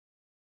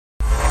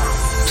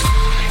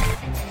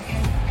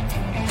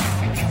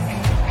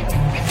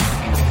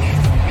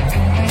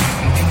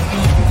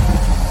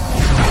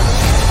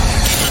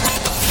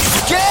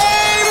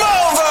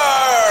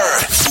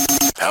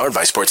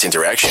Powered by Sports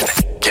Interaction,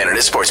 Canada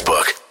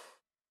Sportsbook.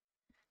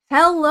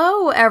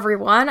 Hello,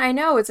 everyone. I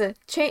know it's a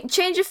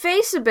change of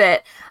face a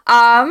bit.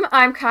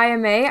 I'm Kaya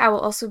May. I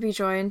will also be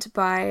joined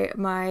by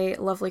my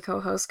lovely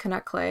co-host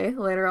Canuck Clay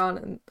later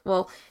on,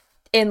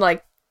 in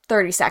like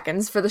 30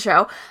 seconds for the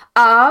show.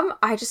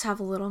 I just have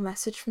a little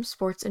message from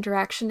Sports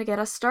Interaction to get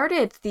us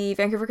started. The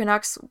Vancouver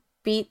Canucks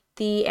beat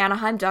the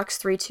Anaheim Ducks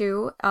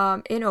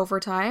 3-2 in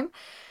overtime.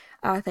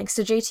 Thanks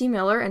to JT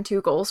Miller and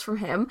 2 goals from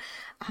him.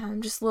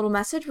 Just a little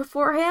message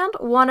beforehand.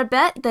 Want to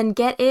bet? Then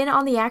get in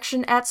on the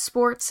action at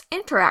Sports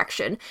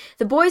Interaction.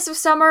 The boys of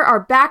summer are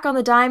back on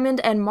the diamond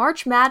and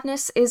March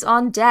Madness is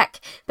on deck.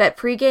 Bet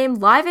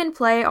pregame, live and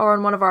play are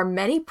on one of our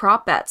many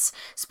prop bets.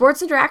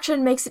 Sports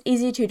Interaction makes it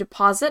easy to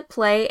deposit,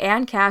 play,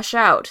 and cash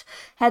out.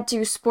 Head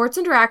to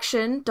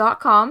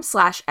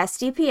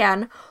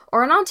sportsinteraction.com/SDPN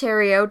or in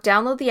Ontario,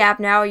 download the app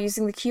now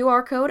using the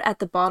QR code at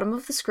the bottom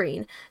of the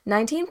screen.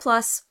 19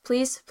 plus,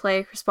 please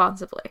play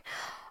responsibly.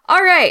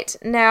 All right,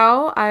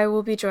 now I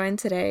will be joined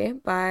today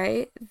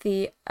by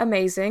the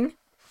amazing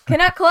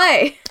Canuck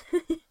Clay.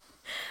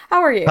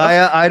 How are you?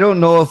 I don't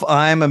know if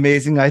I'm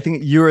amazing. I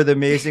think you are the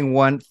amazing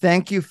one.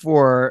 Thank you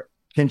for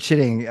pinch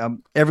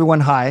hitting. Everyone,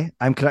 hi.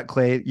 I'm Canuck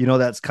Clay. You know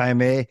that's Kaya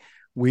May.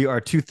 We are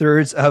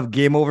 2/3 of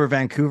Game Over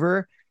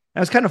Vancouver.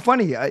 And it's kind of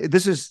funny.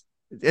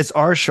 It's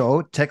our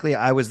show. Technically,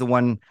 I was the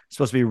one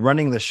supposed to be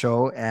running the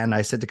show. And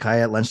I said to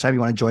Kaya at lunchtime, you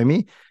want to join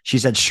me? She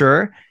said,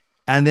 sure.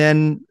 And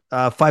then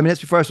 5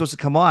 minutes before I was supposed to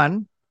come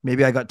on,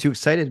 maybe I got too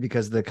excited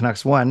because the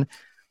Canucks won.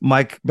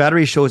 My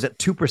battery shows at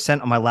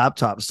 2% on my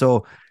laptop.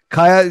 So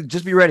Kaya,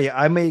 just be ready.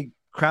 I may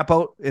crap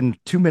out in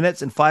 2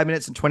 minutes and 5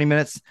 minutes and 20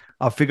 minutes.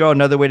 I'll figure out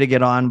another way to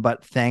get on,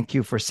 but thank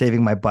you for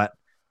saving my butt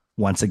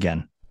once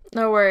again.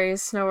 No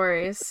worries. No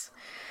worries.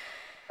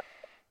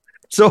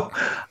 So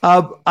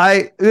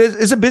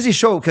it's a busy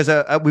show because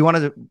we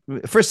wanted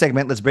to, first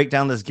segment, let's break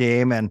down this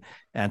game and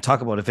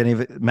talk about if any of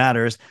it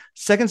matters.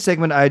 Second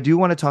segment, I do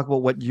want to talk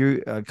about what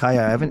you,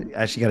 Kaya, I haven't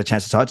actually got a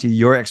chance to talk to you,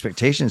 your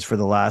expectations for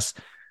the last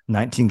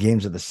 19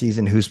 games of the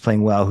season, who's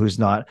playing well, who's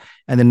not.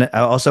 And then I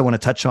also want to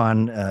touch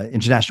on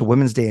International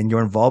Women's Day and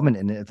your involvement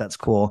in it, if that's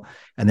cool.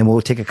 And then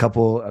we'll take a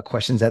couple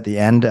questions at the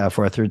end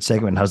for our third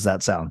segment. How's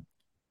that sound?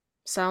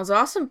 Sounds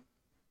awesome.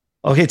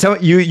 Okay, tell me,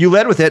 you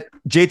led with it.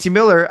 JT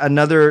Miller,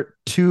 another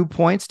 2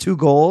 points, 2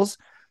 goals,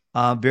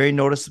 very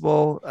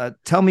noticeable.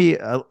 Tell me,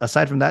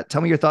 aside from that,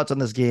 tell me your thoughts on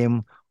this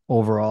game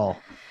overall.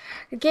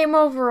 Game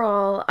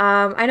overall,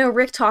 I know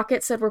Rick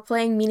Tocchet said we're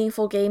playing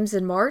meaningful games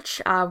in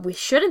March. We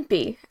shouldn't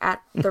be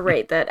at the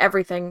rate that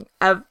everything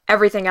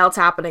else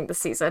happening this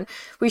season.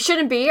 We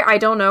shouldn't be. I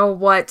don't know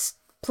what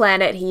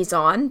planet he's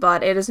on,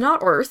 but it is not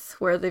Earth,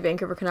 where the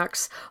Vancouver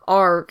Canucks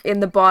are in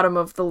the bottom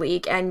of the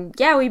league. And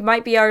yeah, we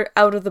might be out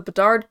of the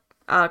Bedard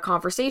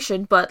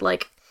conversation, but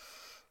like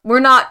we're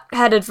not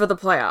headed for the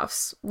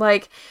playoffs.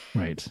 Like,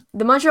 right.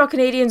 The Montreal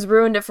Canadiens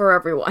ruined it for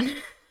everyone.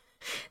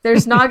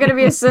 There's not going to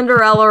be a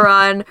Cinderella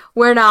run.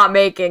 We're not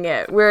making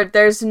it.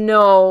 There's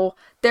no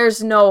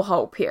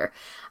hope here.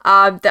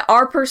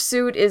 Our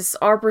pursuit is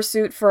our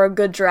pursuit for a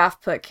good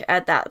draft pick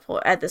at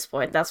this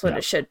point. That's what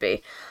it should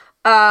be.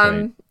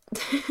 Right.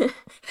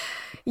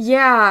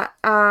 Yeah.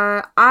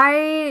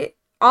 I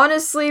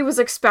honestly was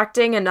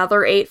expecting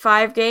another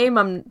 8-5 game.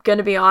 I'm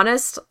gonna be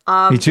honest.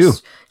 Me too.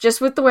 Just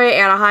with the way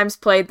Anaheim's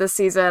played this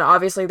season,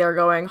 obviously they're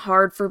going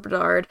hard for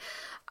Bedard.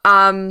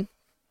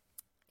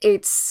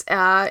 It's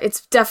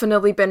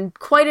definitely been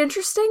quite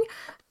interesting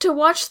to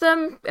watch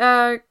them,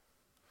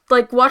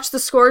 watch the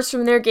scores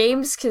from their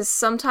games, because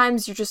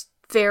sometimes you're just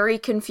very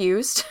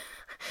confused.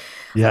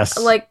 Yes.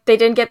 Like, they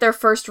didn't get their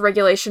first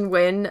regulation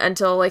win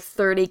until,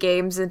 30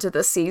 games into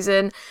the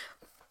season.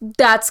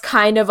 That's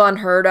kind of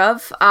unheard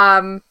of.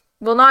 Well,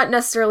 not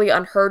necessarily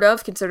unheard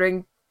of,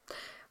 considering...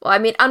 Well, I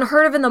mean,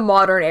 unheard of in the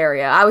modern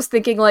area. I was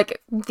thinking,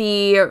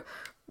 the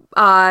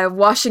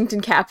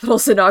Washington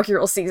Capitals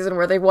inaugural season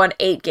where they won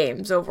 8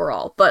 games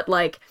overall. But,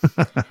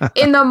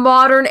 in the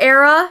modern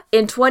era,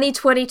 in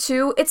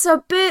 2022, it's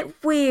a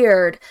bit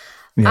weird.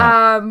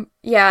 Yeah.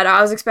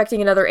 I was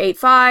expecting another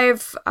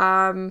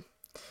 8-5,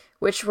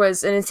 which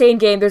was an insane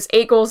game. There's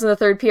 8 goals in the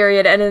third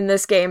period, and in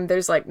this game,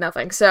 there's,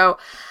 nothing. So...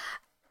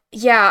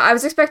 yeah, I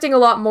was expecting a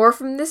lot more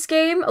from this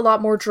game, a lot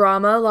more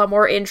drama, a lot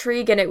more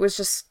intrigue, and it was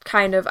just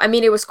kind of,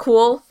 it was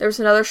cool. There was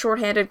another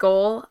shorthanded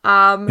goal.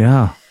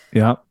 Yeah.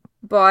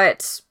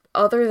 But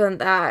other than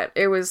that,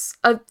 it was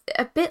a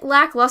bit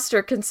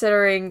lackluster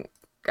considering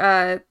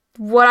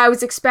what I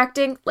was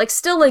expecting.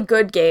 Still a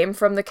good game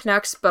from the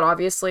Canucks, but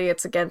obviously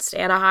it's against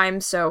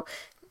Anaheim, so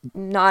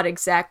not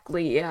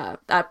exactly a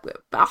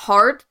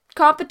hard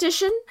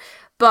competition.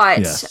 But,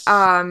 yes.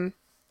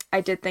 I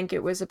did think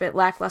it was a bit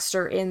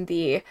lackluster in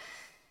the,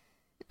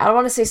 I don't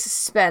want to say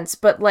suspense,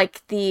 but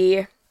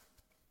the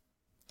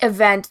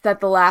event that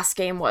the last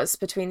game was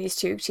between these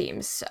two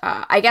teams.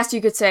 I guess you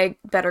could say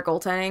better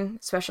goaltending,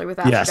 especially with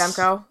Asher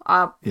Demko.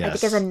 I think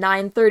it's a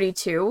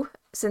 .932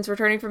 since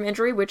returning from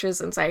injury, which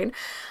is insane.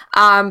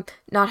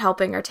 Not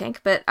helping our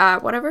tank, but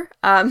whatever.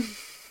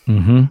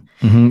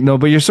 No,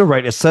 but you're so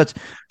right. It's such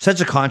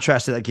a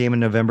contrast to that game in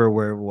November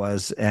where it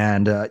was,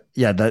 and I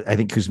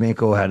think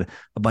Kuzmenko had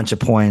a bunch of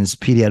points.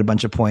 Petey had a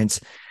bunch of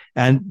points,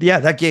 and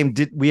that game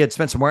did. We had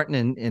Spencer Martin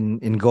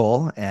in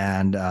goal,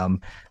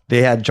 and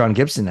they had John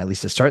Gibson at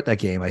least to start that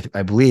game,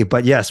 I believe.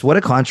 But yes, what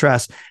a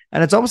contrast!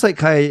 And it's almost like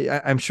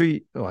Kai. I'm sure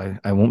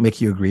I won't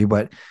make you agree,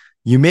 but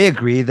you may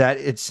agree that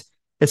it's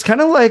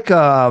kind of like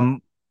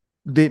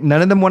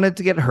none of them wanted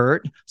to get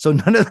hurt, so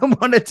none of them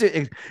wanted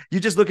to. You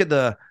just look at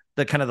the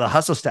kind of the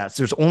hustle stats.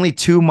 There's only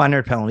 2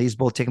 minor penalties,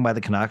 both taken by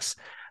the Canucks.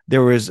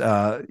 There was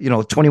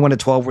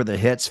 21-12 were the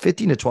hits,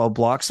 15-12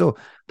 blocks. So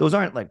those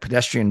aren't like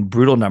pedestrian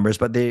brutal numbers,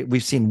 but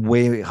we've seen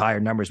way higher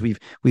numbers. We've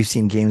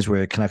seen games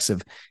where Canucks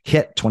have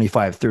hit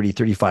 25, 30,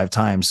 35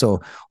 times.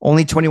 So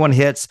only 21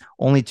 hits,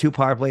 only 2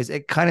 power plays.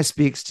 It kind of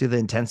speaks to the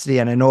intensity.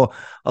 And I know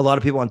a lot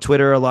of people on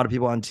Twitter, a lot of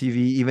people on TV,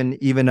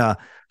 even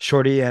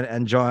Shorty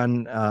and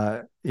John,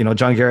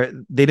 John Garrett,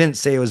 they didn't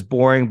say it was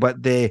boring,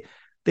 but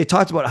they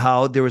talked about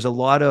how there was a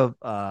lot of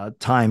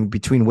time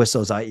between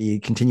whistles, i.e.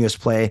 continuous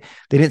play.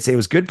 They didn't say it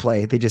was good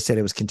play. They just said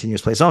it was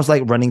continuous play. It's almost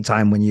like running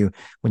time when you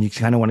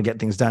kind of want to get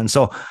things done.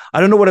 So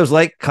I don't know what it was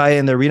like, Kai,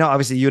 in the arena.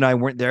 Obviously, you and I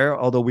weren't there,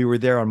 although we were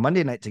there on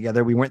Monday night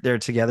together. We weren't there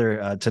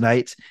together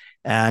tonight.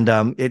 And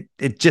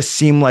it just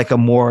seemed like a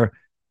more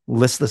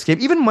listless game.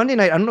 Even Monday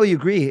night, I don't know you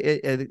agree,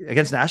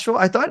 against Nashville,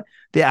 I thought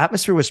the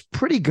atmosphere was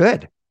pretty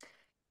good.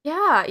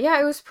 Yeah,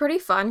 it was pretty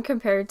fun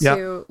compared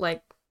to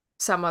like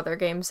some other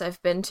games I've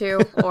been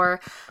to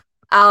or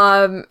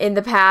in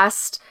the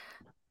past.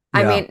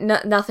 I mean,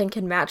 nothing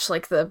can match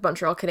like the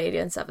Montreal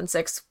Canadiens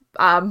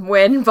 7-6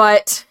 win,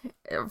 but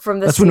from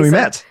this season, when we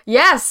met.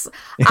 Yes.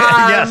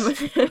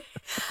 Yes.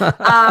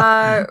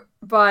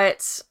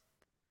 But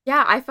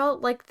yeah, I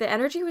felt like the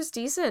energy was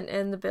decent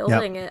in the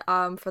building.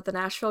 Yep. For the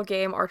Nashville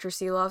game, Archer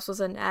Seeloffs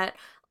was in net.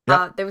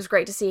 Yep. It was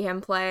great to see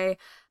him play.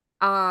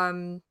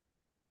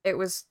 It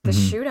was the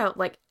shootout,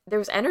 like there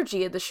was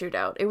energy in the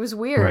shootout. It was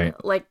weird.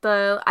 Right. Like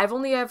I've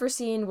only ever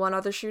seen one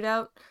other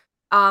shootout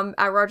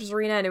at Rogers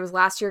Arena, and it was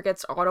last year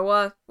against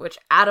Ottawa, which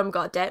Adam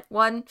Gaudette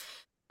won.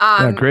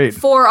 Great.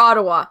 For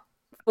Ottawa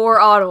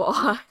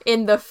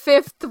in the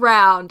 5th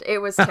round. It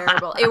was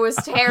terrible. It was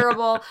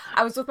terrible.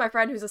 I was with my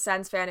friend who's a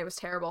Sens fan. It was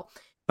terrible.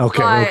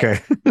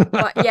 Okay.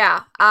 But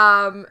yeah.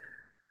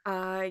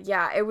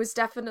 It was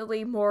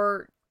definitely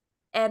more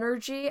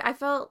energy. I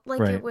felt like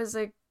it was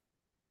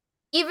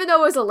even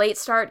though it was a late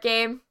start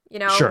game,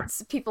 sure.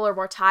 People are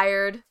more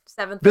tired.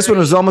 7:30. This one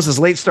was almost as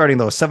late starting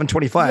though,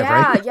 7:25,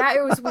 right? Yeah,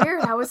 it was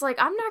weird. I was like,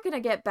 I'm not gonna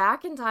get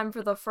back in time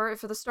for the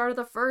start of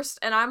the first,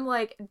 and I'm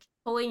like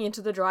pulling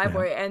into the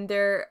driveway, and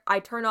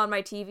I turn on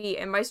my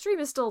TV, and my stream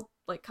is still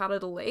like kind of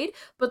delayed,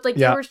 but like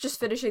they were just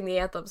finishing the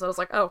anthem, so I was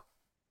like, oh,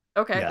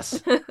 okay.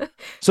 Yes.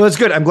 So it's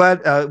good. I'm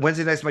glad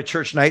Wednesday night's my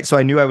church night, so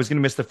I knew I was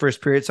gonna miss the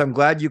first period. So I'm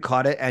glad you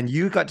caught it, and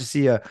you got to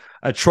see a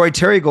Troy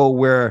Terry goal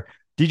where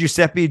Di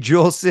Giuseppe,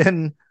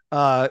 Juleson,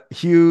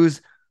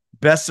 Hughes,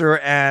 Besser,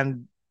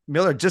 and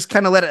Miller just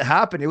kind of let it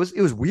happen. It was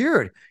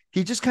weird.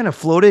 He just kind of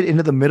floated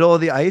into the middle of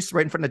the ice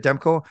right in front of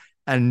Demko,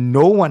 and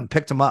no one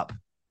picked him up.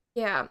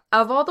 Yeah.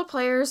 Of all the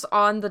players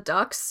on the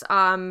Ducks,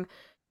 of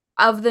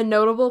the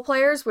notable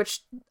players,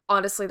 which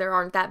honestly there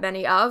aren't that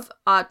many of,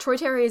 Troy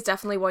Terry is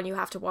definitely one you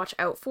have to watch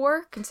out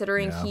for,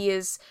 considering he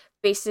is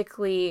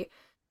basically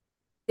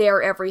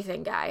their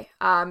everything guy,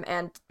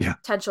 and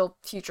potential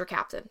future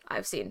captain,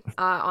 I've seen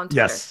on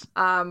Twitter. Yes.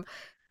 Do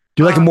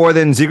you like him more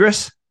than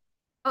Zegras?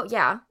 Oh,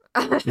 yeah.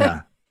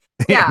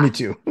 Yeah, me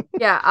too.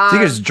 Yeah.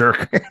 Zegras is a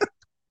jerk.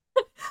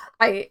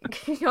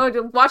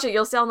 Watch it,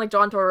 you'll sound like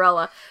John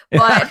Tortorella.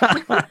 But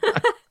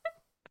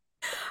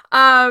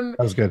that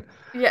was good.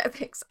 Yeah,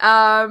 thanks.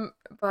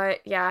 But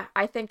yeah,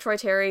 I think Troy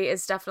Terry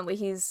is definitely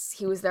he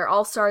was their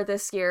all-star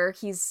this year.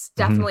 He's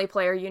definitely a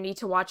player you need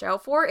to watch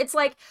out for. It's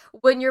like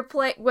when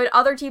when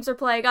other teams are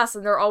playing us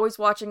and they're always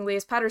watching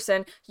Elias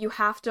Pettersson, you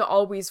have to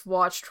always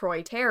watch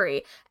Troy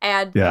Terry.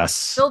 And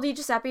Phil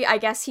DiGiuseppe, I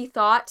guess he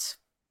thought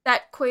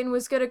that Quinn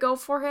was gonna go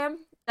for him.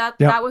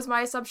 That was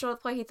my assumption of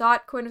the play. He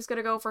thought Quinn was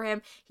gonna go for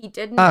him. He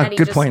didn't. And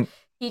good point.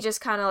 He just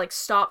kind of like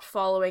stopped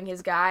following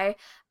his guy,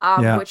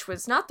 which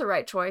was not the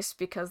right choice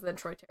because then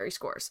Troy Terry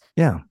scores.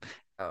 Yeah.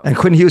 And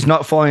Quinn Hughes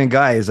not following a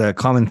guy is a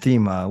common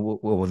theme.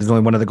 There's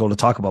only one other goal to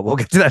talk about. We'll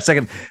get to that in a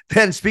second.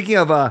 Then speaking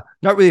of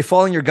not really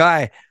following your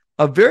guy,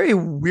 a very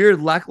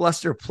weird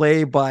lackluster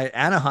play by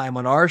Anaheim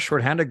on our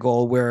shorthanded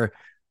goal where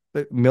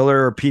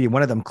Miller or Petey,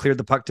 one of them, cleared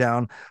the puck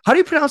down. How do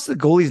you pronounce the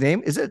goalie's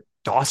name? Is it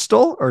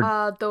Dostal or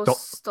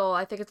Dostal?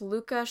 I think it's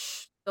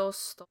Lukas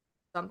Dostal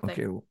something.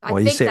 Okay, well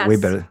you say it way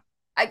better.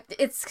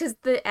 It's because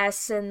the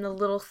S and the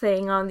little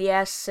thing on the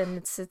S, and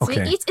it's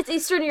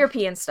Eastern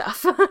European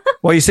stuff.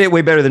 Well, you say it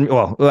way better than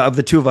of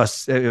the two of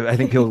us. I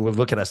think people would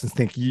look at us and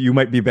think you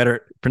might be better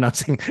at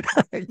pronouncing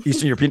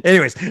Eastern European.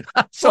 Anyways,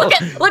 so, look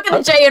at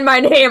the J in my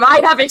name. I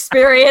have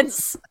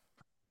experience.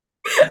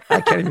 I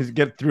can't even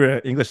get through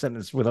an English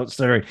sentence without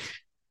stuttering.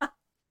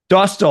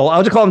 Dostal,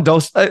 I'll just call him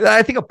Dost.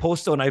 I think of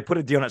Posto, and I put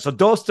a D on it. So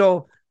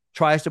Dosto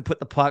tries to put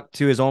the puck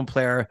to his own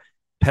player.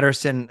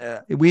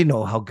 Pettersson, we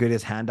know how good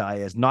his hand-eye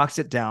is, knocks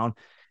it down.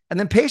 and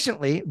then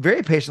patiently,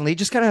 very patiently,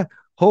 just kind of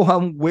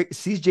ho-hum,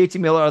 sees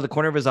JT Miller out of the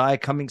corner of his eye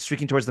coming,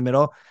 streaking towards the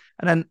middle.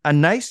 And then a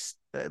nice,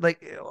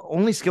 like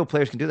only skilled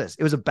players can do this.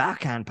 It was a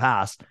backhand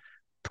pass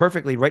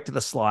perfectly right to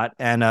the slot.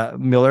 And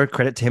Miller,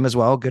 credit to him as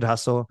well. Good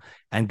hustle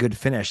and good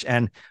finish.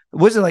 And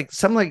was it like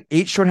something like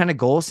 8 shorthanded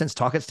goals since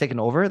Tocchet's taken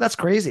over? That's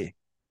crazy.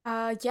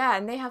 Yeah,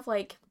 and they have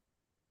like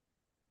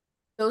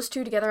those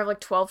two together have like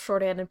 12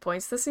 shorthanded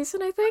points this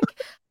season, I think.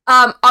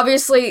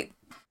 Obviously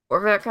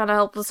Horvat kind of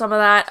helped with some of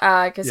that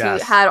because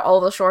he had all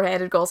the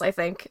shorthanded goals, I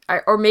think.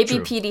 Or maybe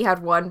True. PD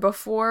had one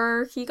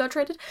before he got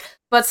traded.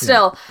 But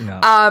still,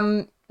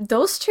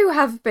 those two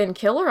have been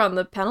killer on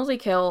the penalty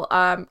kill.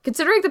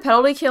 Considering the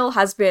penalty kill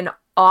has been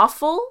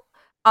awful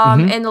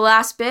in the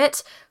last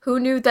bit, who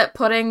knew that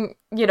putting,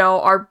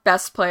 our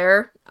best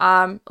player,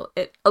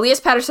 Elias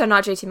Pettersson,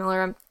 not JT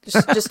Miller,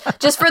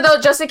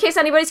 just in case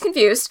anybody's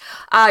confused,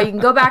 you can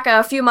go back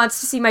a few months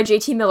to see my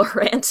JT Miller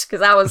rant,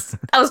 because that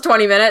was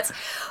 20 minutes.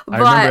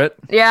 But, I remember it.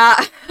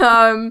 Yeah,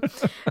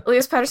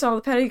 Elias Pettersson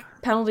with the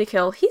penalty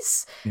kill,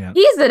 he's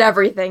an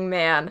everything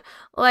man.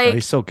 Like,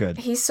 he's so good.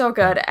 He's so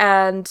good,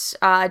 and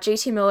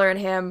JT Miller and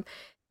him,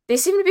 they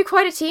seem to be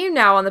quite a team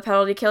now on the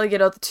penalty kill.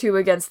 The 2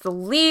 against the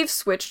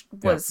Leafs, which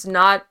was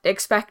not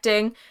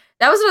expecting.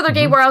 That was another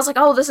game where I was like,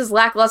 oh, this is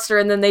lackluster,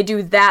 and then they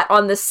do that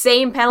on the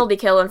same penalty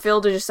kill, and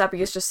Phil DiGiuseppe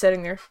is just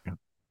sitting there.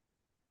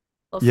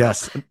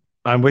 Yes,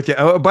 I'm with you.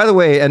 Oh, by the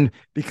way, and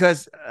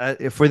because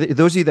for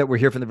those of you that were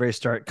here from the very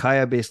start,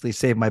 Kaya basically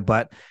saved my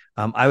butt.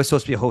 I was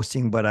supposed to be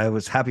hosting, but I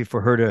was happy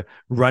for her to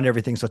run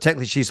everything. So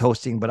technically she's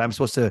hosting, but I'm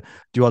supposed to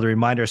do all the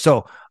reminders.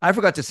 So I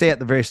forgot to say at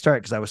the very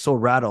start, because I was so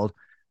rattled,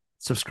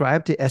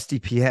 subscribe to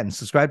SDPN,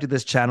 subscribe to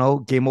this channel,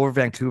 Game Over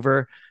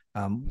Vancouver.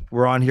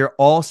 We're on here.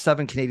 All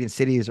 7 Canadian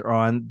cities are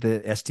on the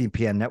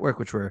SDPN network,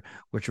 which we're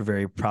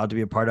very proud to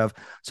be a part of.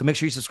 So make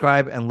sure you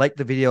subscribe and like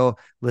the video,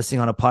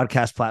 listening on a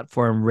podcast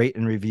platform, rate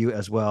and review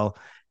as well.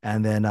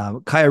 And then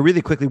Kaya,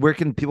 really quickly, where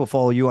can people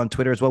follow you on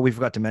Twitter as well? We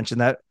forgot to mention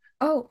that.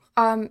 Oh,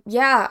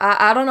 yeah,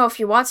 I don't know if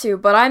you want to,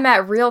 but I'm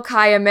at Real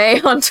Kaya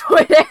May on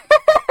Twitter.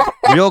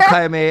 Real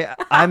Kaya May.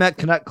 I'm at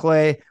Canuck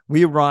Clay.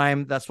 We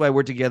rhyme. That's why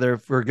we're together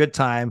for a good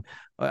time.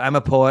 I'm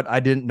a poet.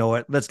 I didn't know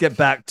it. Let's get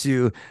back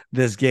to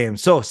this game.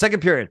 So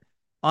second period,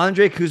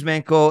 Andrei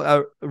Kuzmenko,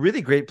 a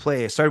really great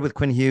play. Started with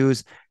Quinn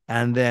Hughes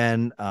and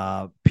then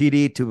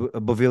PD to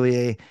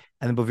Beauvillier,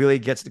 and then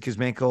Beauvillier gets to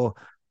Kuzmenko,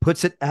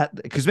 puts it at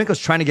Kuzmenko's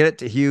trying to get it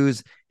to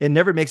Hughes. It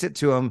never makes it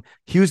to him.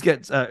 Hughes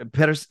gets tries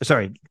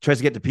to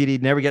get to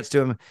PD, never gets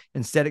to him.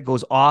 Instead, it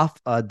goes off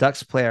a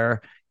Ducks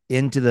player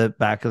into the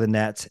back of the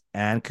net,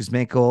 and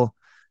Kuzmenko,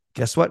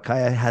 guess what?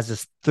 Kaya has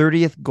his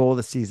 30th goal of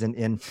the season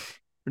in.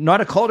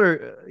 Not a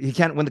Calder. He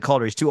can't win the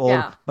Calder. He's too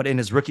old. But in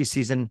his rookie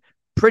season,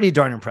 pretty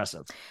darn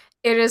impressive.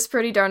 It is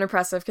pretty darn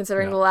impressive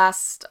considering the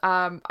last.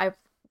 It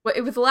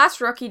was the last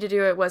rookie to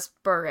do it was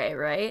Bure,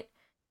 right?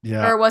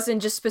 Yeah. Or it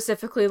wasn't just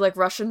specifically like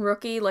Russian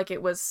rookie, like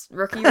it was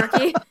rookie.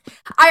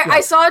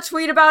 I saw a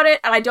tweet about it,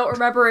 and I don't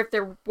remember if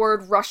the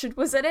word Russian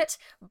was in it,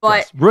 but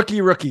yes.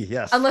 Rookie,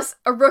 yes. Unless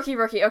a rookie.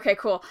 Okay,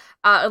 cool.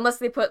 Unless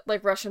they put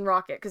like Russian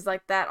rocket, because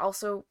like that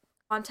also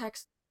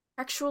context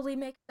actually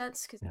makes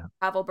sense because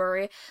Pavel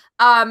Bure.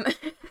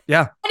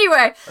 Yeah.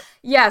 Anyway,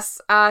 yes.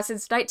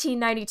 Since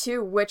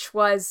 1992, which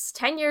was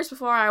 10 years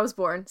before I was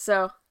born.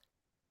 So.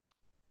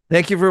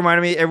 Thank you for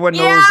reminding me. Everyone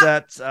knows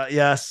that.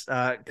 Yes,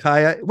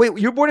 Kaya. Wait,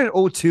 you were born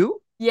in 02?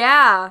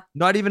 Yeah.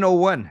 Not even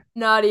 01.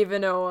 Not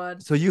even 01.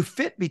 So you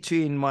fit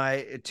between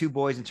my 2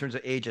 boys in terms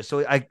of ages.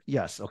 So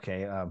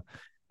okay.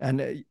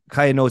 And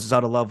Kaya knows it's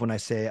out of love when I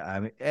say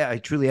I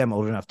truly am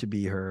old enough to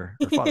be her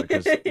father.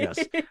 Yes,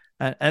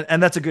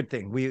 and that's a good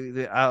thing.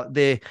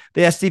 The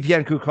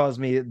SDPN crew calls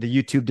me the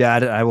YouTube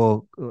dad, and I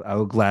will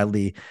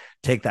gladly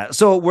take that.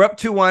 So we're up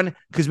 2-1.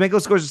 Kuzmenko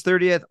scores his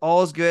 30th.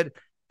 All is good.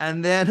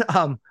 And then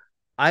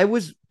I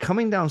was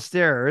coming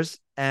downstairs,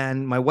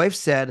 and my wife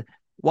said,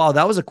 "Wow,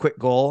 that was a quick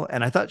goal."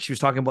 And I thought she was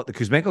talking about the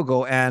Kuzmenko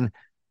goal. And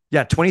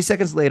 20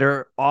 seconds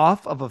later,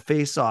 off of a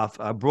face-off,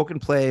 a broken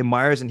play,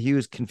 Myers and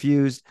Hughes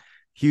confused.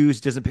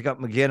 Hughes doesn't pick up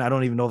McGinn. I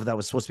don't even know if that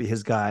was supposed to be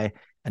his guy.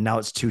 And now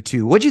it's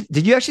 2-2.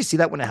 Did you actually see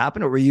that when it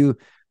happened, or were you?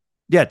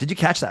 Yeah, did you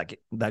catch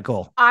that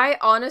goal? I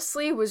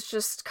honestly was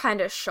just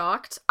kind of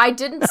shocked. I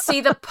didn't see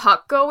the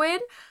puck go in.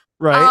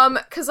 Right.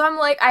 Because I'm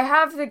like, I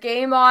have the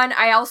game on.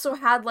 I also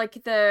had like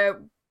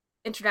the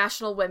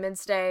International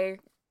Women's Day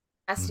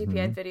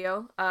SDPN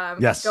video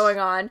going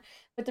on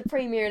with the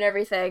premiere and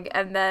everything,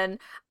 and then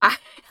I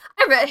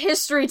have a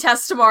history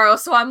test tomorrow,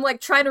 so I'm like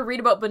trying to read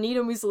about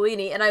Benito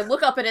Mussolini, and I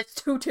look up and it's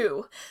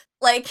 2-2.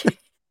 Like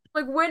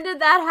when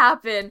did that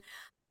happen?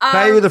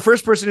 You're the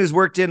first person who's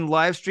worked in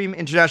live stream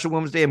International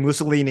Women's Day and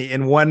Mussolini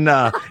in one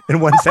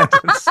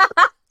sentence.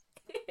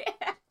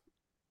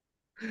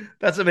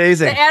 That's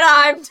amazing. The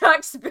Anaheim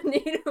Ducks,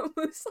 Benito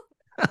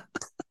Mussolini,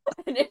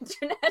 and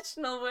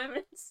International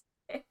Women's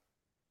Day.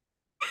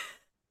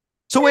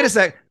 So wait a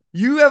sec.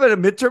 You have a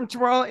midterm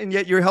tomorrow, and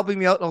yet you're helping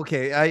me out.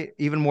 Okay,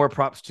 even more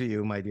props to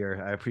you, my dear.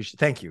 I appreciate.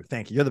 Thank you.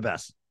 You're the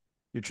best.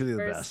 You're truly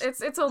the best.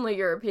 It's only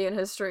European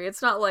history.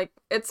 It's not like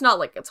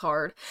it's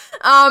hard.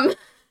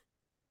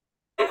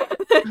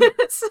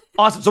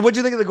 Awesome. So what'd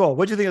you think of the goal?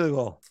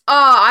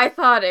 I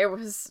thought it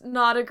was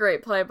not a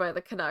great play by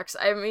the Canucks.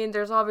 I mean,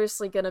 there's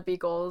obviously going to be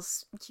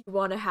goals you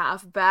want to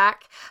have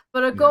back,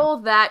 but a goal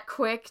that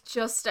quick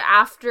just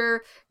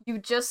after you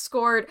just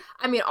scored.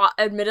 I mean,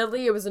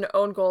 admittedly, it was an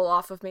own goal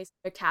off of Mason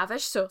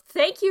McTavish, so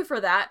thank you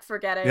for that, for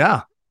getting,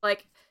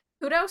 like,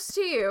 kudos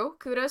to you.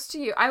 Kudos to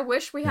you. I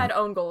wish we had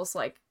own goals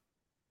like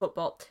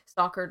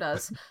soccer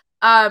does.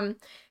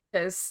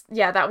 Because,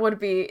 that would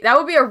be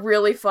a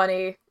really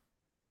funny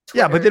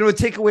Twitter. Yeah, but then it would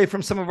take away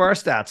from some of our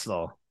stats,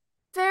 though.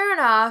 Fair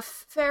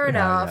enough.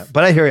 Yeah.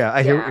 But I hear you.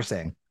 I hear what you're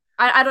saying.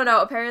 I don't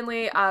know.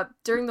 Apparently,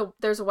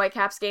 there's a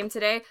Whitecaps game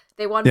today.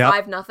 They won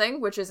 5-0,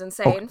 which is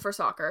insane for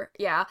soccer.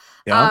 Yeah.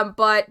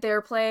 But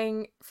they're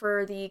playing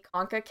for the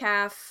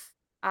CONCACAF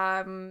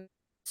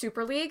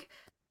Super League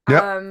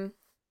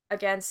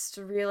against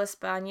Real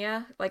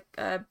España. Like,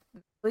 I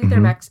believe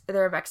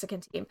they're a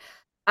Mexican team.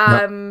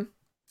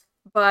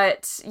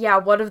 But yeah,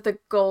 one of the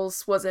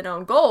goals was an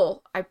own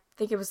goal. I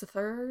think it was the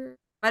third.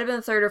 Might have been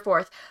the third or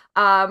fourth.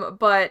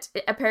 But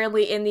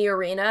apparently in the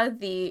arena,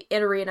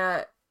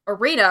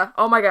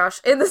 oh my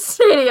gosh, in the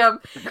stadium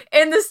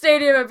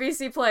of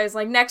BC Plays,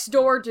 like next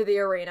door to the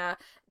arena,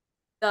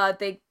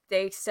 they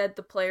said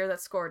the player that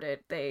scored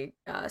it, they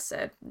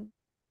said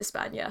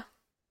España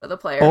for the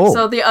player.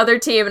 So the other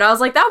team, and I was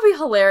like, that would be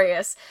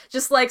hilarious.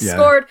 Just like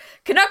scored,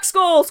 Canucks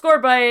goal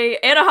scored by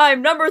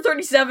Anaheim number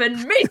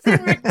 37,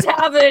 Mason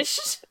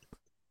McTavish.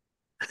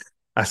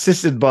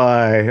 Assisted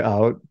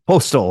by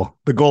Postal,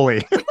 the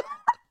goalie.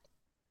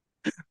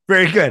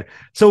 Very good.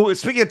 So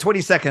speaking of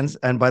 20 seconds,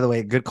 and by the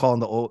way, good call on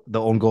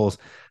the own goals.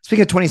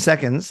 Speaking of 20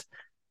 seconds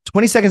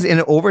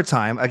in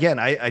overtime. Again,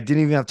 I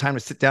didn't even have time to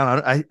sit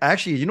down. I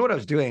actually, you know what I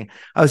was doing?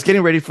 I was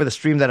getting ready for the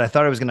stream that I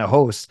thought I was going to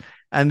host.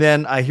 And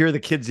then I hear the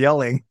kids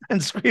yelling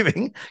and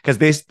screaming because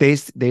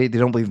they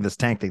don't believe in this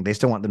tank thing. They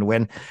still want them to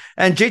win.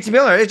 And JT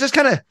Miller, it's just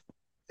kind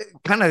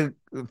of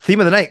theme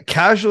of the night.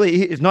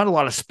 Casually, it's not a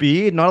lot of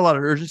speed, not a lot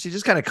of urgency.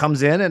 Just kind of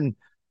comes in and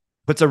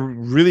puts a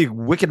really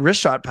wicked wrist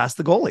shot past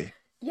the goalie.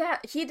 Yeah,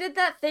 he did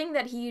that thing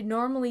that he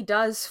normally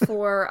does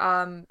for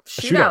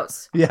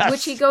shootouts,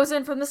 which he goes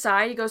in from the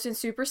side. He goes in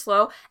super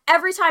slow.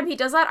 Every time he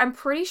does that, I'm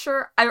pretty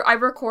sure I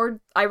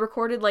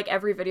recorded like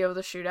every video of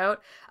the shootout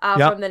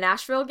from the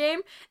Nashville game,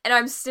 and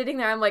I'm sitting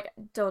there. I'm like,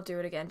 don't do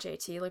it again,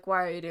 JT. Like,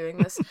 why are you doing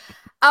this?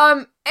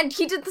 And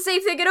he did the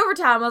same thing in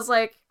overtime.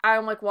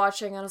 I'm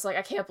watching, and I was like,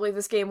 I can't believe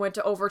this game went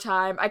to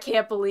overtime. I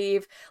can't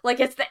believe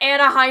it's the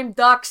Anaheim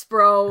Ducks,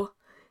 bro.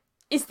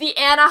 It's the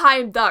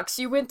Anaheim Ducks.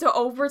 You went to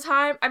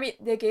overtime. I mean,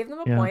 they gave them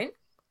a point.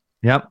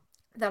 Yep.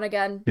 Then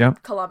again,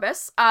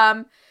 Columbus.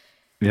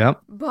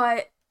 Yep.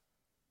 But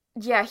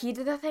yeah, he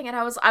did that thing, and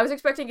I was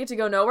expecting it to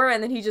go nowhere,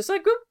 and then he just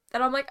like, whoop,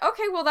 and I'm like,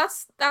 okay, well,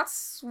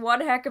 that's one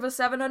heck of a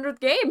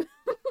 700th game.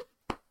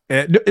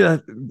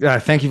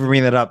 Thank you for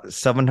bringing that up.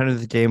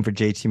 700th game for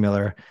JT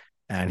Miller,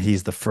 and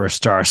he's the first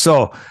star.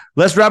 So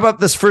let's wrap up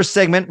this first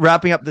segment,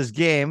 wrapping up this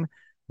game.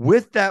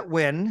 With that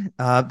win,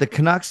 the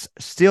Canucks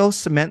still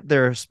cement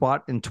their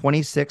spot in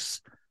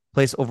 26th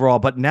place overall.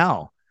 But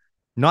now,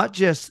 not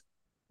just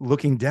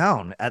looking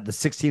down at the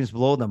 6 teams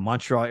below them,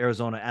 Montreal,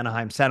 Arizona,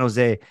 Anaheim, San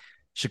Jose,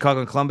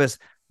 Chicago, and Columbus,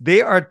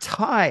 they are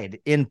tied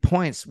in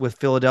points with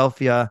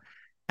Philadelphia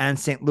and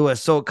St. Louis.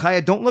 So,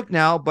 Kaya, don't look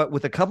now, but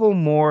with a couple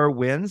more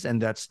wins,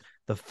 and that's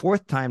the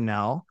 4th time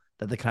now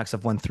that the Canucks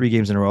have won 3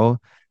 games in a row.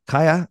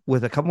 Kaya,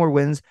 with a couple more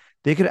wins,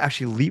 they could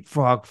actually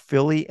leapfrog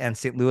Philly and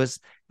St. Louis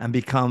and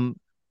become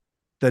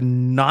the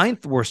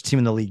 9th worst team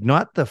in the league,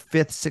 not the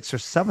 5th, 6th, or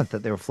 7th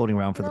that they were floating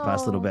around for the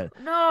past little bit.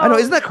 No, I know,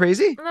 isn't that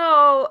crazy?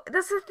 No,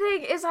 that's the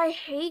thing is I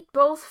hate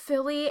both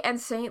Philly and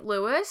St.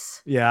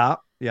 Louis. Yeah.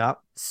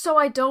 So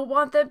I don't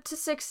want them to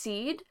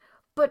succeed,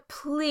 but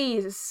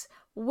please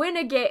win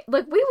a game.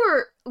 Like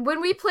when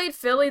we played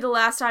Philly the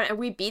last time and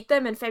we beat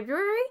them in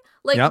February,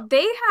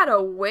 they had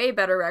a way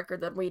better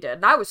record than we did.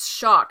 And I was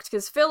shocked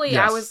because Philly,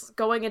 I was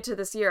going into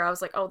this year, I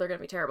was like, oh, they're going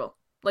to be terrible.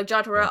 Like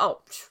John Tortorella,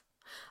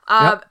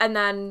 and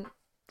then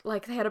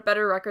they had a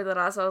better record than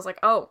us. I was like,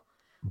 oh,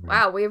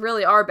 wow, we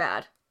really are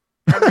bad.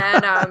 And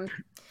then,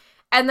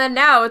 and then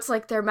now it's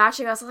like they're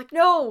matching us. I'm like,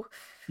 no,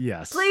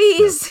 yes,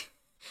 please. Yes.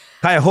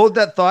 Kaya, hold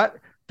that thought.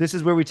 This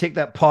is where we take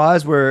that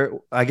pause where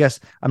I guess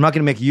I'm not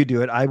going to make you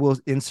do it.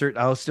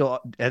 I'll still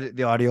edit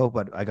the audio,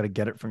 but I got to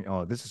get it from you.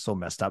 Oh, this is so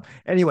messed up.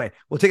 Anyway,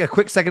 we'll take a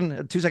quick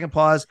 2-second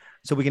pause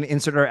so we can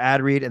insert our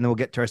ad read and then we'll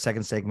get to our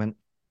second segment.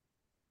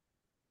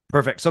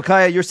 Perfect. So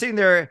Kaya, you're sitting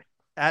there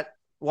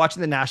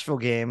watching the Nashville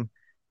game.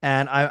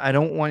 And I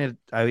don't want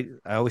to,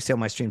 I always say on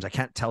my streams, I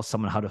can't tell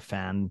someone how to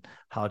fan,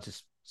 how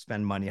to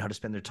spend money, how to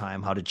spend their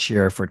time, how to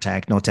cheer for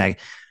tank, no tank.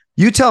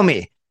 You tell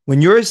me,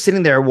 when you're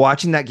sitting there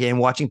watching that game,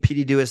 watching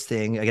PD do his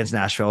thing against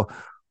Nashville,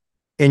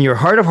 in your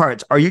heart of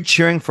hearts, are you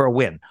cheering for a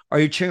win? Are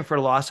you cheering for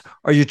a loss?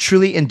 Are you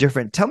truly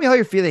indifferent? Tell me how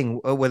you're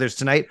feeling, whether it's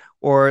tonight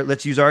or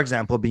let's use our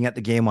example, being at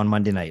the game on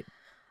Monday night.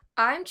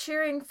 I'm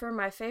cheering for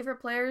my favorite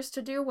players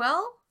to do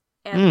well.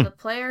 And the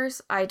players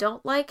I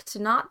don't like to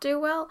not do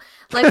well.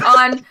 Like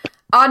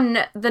On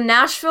the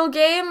Nashville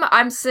game,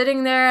 I'm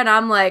sitting there and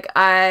I'm like,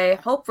 I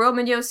hope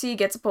Roman Yossi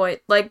gets a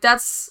point. Like,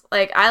 that's,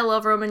 like, I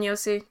love Roman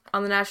Yossi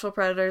on the Nashville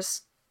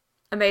Predators.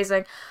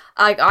 Amazing.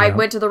 Like, I Yeah.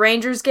 went to the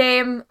Rangers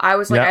game. I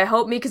was like, Yeah. I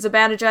hope Mika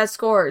Zibanejad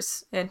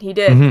scores, and he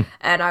did. Hmm.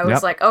 And I was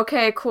Yep. like,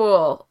 okay,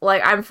 cool.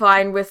 Like, I'm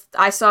fine with.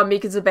 I saw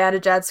Mika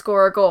Zibanejad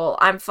score a goal.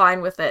 I'm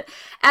fine with it.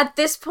 At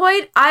this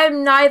point,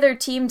 I'm neither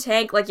team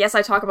tank. Like, yes,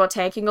 I talk about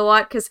tanking a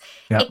lot because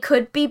it Yep.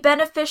 could be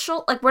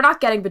beneficial. Like, we're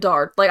not getting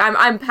Bedard. Like,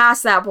 I'm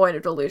past that point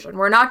of delusion.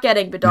 We're not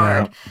getting Yeah.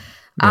 Bedard.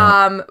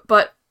 Yeah.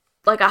 But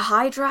like a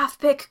high draft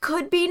pick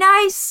could be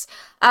nice.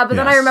 But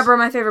then I Yes. remember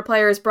my favorite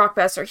player is Brock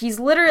Besser. He's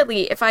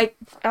literally, if I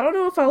don't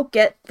know if I'll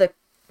get the,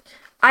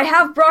 I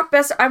have Brock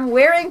Besser. I'm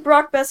wearing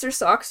Brock Besser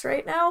socks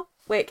right now.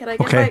 Wait, can I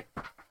get Okay.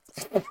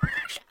 my?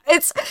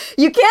 It's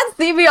you can't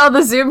see me on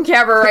the Zoom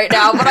camera right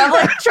now, but I'm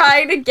like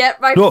trying to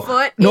get my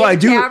foot No, in I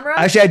do. camera.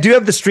 Actually, I do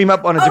have the stream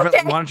up on a different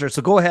Okay. monitor.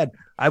 So go ahead.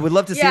 I would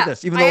love to see Yeah,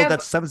 this, even I though have-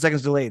 that's 7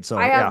 seconds delayed. So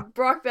I yeah. have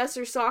Brock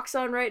Besser socks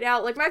on right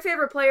now. Like my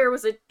favorite player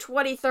was a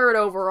 23rd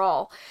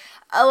overall.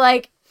 Well,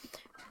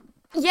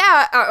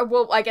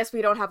 I guess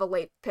we don't have a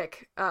late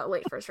pick,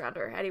 late first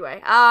rounder. Anyway,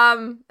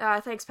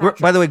 thanks, Patrick.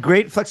 By the way,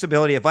 great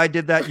flexibility. If I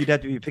did that, you'd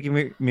have to be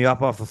picking me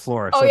up off the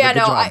floor. Oh So yeah, good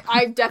no, job.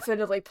 I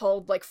definitely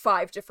pulled like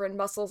 5 different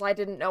muscles I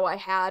didn't know I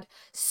had.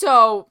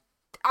 So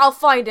I'll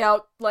find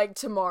out like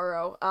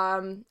tomorrow.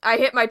 I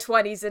hit my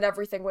 20s and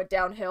everything went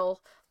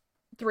downhill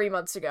 3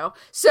 months ago.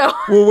 So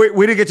Well,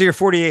 wait to get to your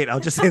 48. I'll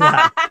just say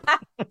that.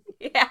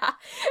 yeah,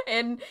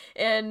 and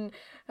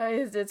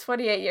it's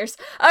 28 years.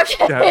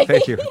 Okay. Yeah,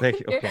 thank you.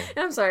 Okay.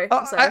 I'm sorry. Oh,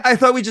 I'm sorry. I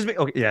thought we just.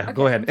 Okay, yeah. Okay,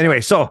 Go ahead. I'm Anyway,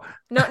 so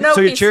no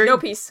so you're peace. cheering- No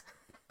peace.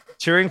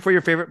 cheering for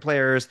your favorite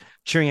players,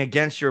 cheering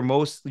against your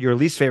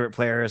least favorite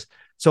players.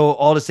 So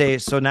all to say,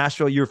 so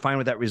Nashville, you're fine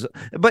with that result.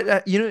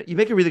 But you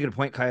make a really good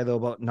point, Kaya, though,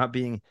 about not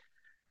being.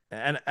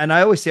 And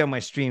I always say on my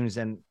streams,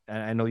 and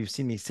I know you've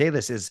seen me say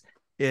this,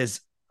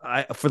 is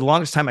I for the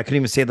longest time I couldn't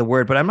even say the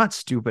word, but I'm not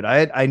stupid.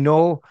 I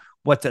know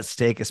what's at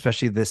stake,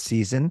 especially this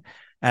season.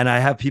 And I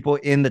have people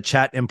in the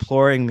chat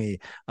imploring me,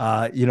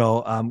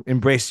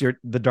 embrace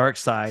the dark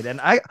side. And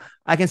I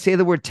can say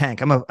the word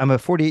tank. I'm a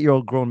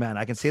 48-year-old grown man.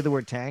 I can say the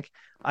word tank.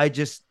 I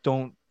just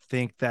don't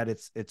think that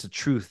it's a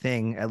true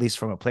thing, at least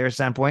from a player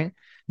standpoint.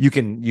 You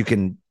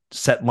can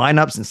set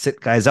lineups and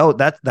sit guys out.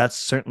 That's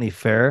certainly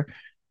fair.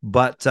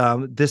 But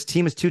this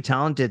team is too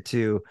talented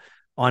to,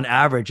 on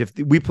average, if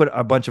we put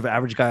a bunch of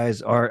average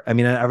guys, an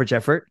average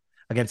effort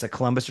against a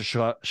Columbus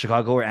or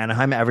Chicago or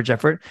Anaheim average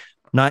effort,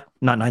 not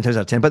 9 times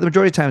out of 10, but the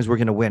majority of times we're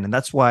going to win. And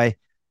that's why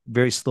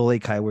very slowly,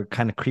 Kai, we're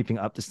kind of creeping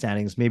up the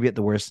standings, maybe at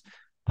the worst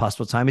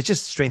possible time. It's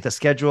just strength of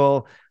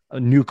schedule, a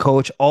new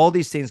coach, all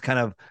these things kind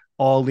of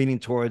all leaning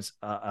towards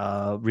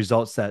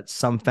results that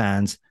some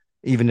fans,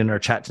 even in our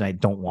chat tonight,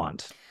 don't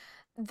want.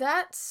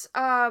 That's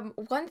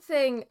one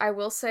thing I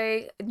will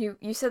say. You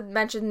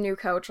mentioned new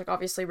coach, like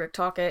obviously Rick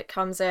Tocchet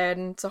comes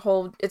in.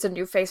 It's a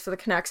new face for the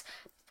Canucks.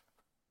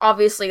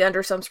 Obviously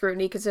under some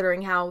scrutiny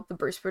considering how the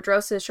Bruce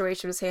Boudreau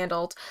situation was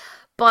handled.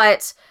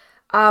 But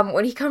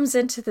when he comes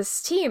into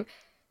this team,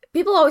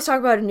 people always talk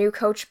about a new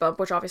coach bump,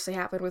 which obviously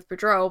happened with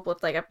Boudreau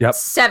with like a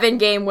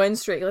 7-game win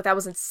streak. Like that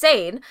was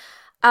insane.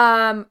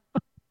 But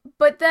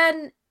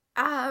then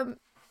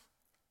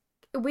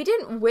we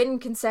didn't win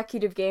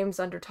consecutive games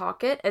under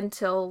Tocchet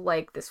until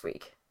like this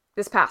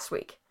past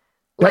week.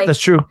 Yeah, that's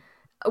true.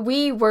 If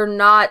we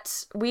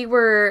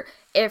were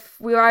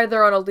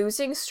either on a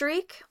losing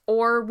streak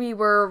or we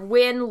were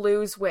win,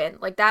 lose, win.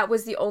 Like that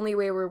was the only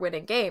way we were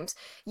winning games.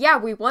 Yeah,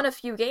 we won a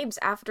few games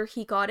after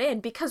he got in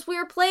because we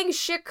were playing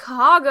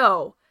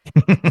Chicago.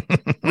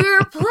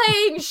 We're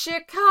playing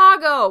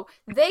Chicago.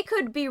 They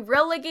could be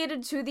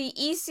relegated to the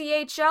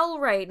ECHL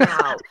right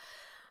now.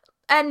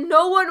 And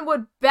no one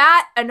would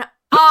bat an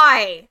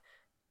eye.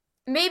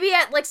 Maybe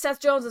at like Seth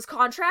Jones's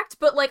contract,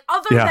 but like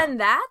other than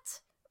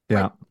that,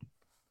 yeah. Like,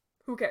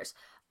 who cares?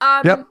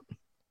 Yep.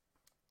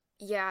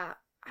 Yeah,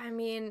 I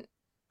mean,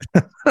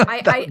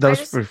 that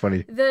was pretty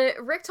funny. The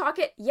Rick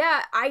Tocchet,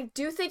 yeah, I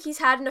do think he's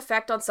had an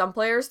effect on some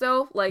players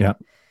though. Like,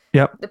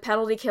 Yep. The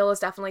penalty kill is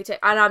definitely,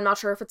 and I'm not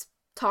sure if it's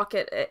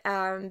Tocchet,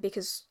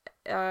 because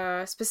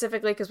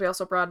specifically because we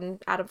also brought in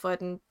Adam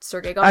Foote and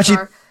Sergei Gonchar.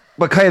 Actually,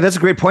 but Kaya, that's a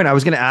great point. I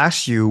was going to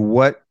ask you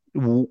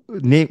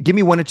give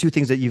me 1 or 2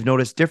 things that you've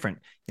noticed different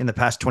in the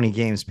past 20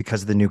 games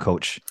because of the new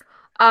coach.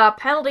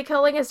 Penalty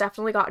killing has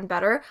definitely gotten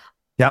better.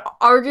 Yeah.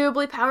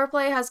 Arguably, power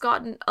play has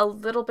gotten a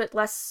little bit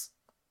less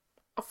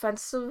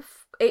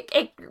offensive.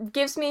 It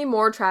gives me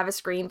more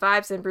Travis Green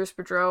vibes than Bruce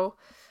Boudreau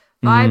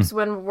vibes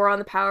when we're on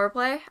the power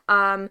play.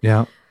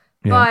 Yeah.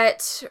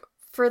 But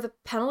for the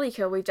penalty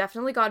kill, we've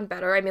definitely gotten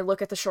better. I mean,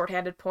 look at the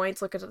shorthanded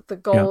points. Look at the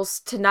goals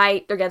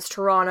tonight against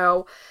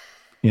Toronto.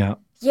 Yeah.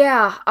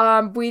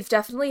 Yeah, we've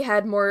definitely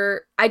had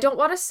more. I don't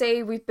want to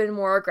say we've been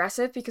more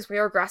aggressive because we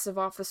are aggressive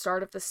off the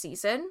start of the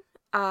season.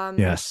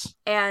 Yes.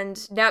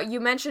 And now you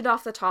mentioned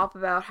off the top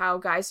about how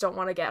guys don't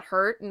want to get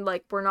hurt and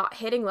like we're not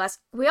hitting less.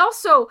 We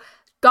also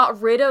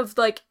got rid of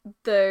like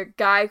the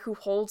guy who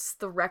holds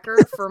the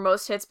record for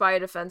most hits by a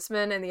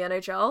defenseman in the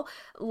NHL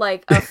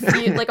like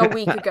a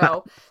week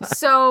ago.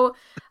 So,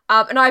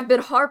 and I've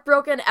been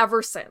heartbroken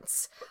ever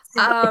since.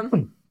 Yeah.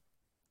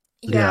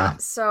 Yeah.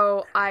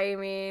 So I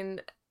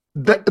mean,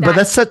 But like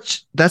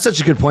that. that's such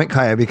a good point,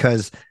 Kaya,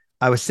 because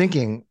I was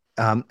thinking,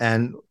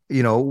 and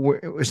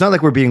it's not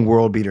like we're being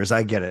world beaters.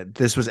 I get it.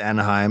 This was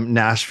Anaheim.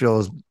 Nashville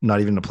is not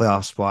even a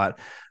playoff spot.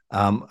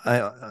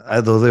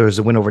 Though there was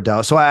a win over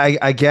Dallas, so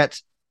I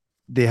get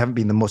they haven't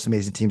been the most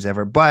amazing teams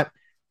ever, but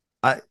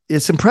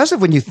it's impressive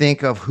when you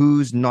think of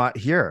who's not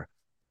here.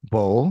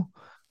 Bo,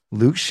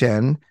 Luke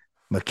Shen,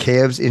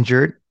 McKaev's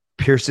injured,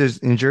 Pierce is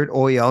injured,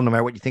 OEL, no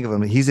matter what you think of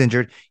him, he's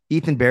injured.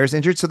 Ethan Bear's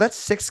injured. So that's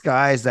 6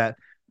 guys that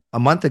a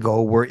month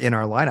ago were in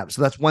our lineup.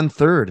 So that's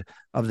 1/3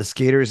 of the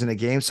skaters in a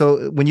game.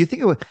 So when you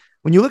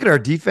look at our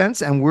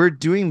defense and we're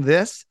doing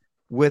this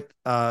with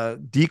a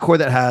decor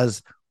that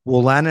has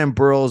Wolanin,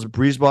 Burrows,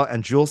 Breezeball,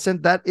 and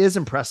Juleson, that is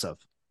impressive.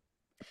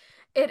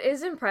 It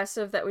is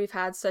impressive that we've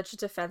had such a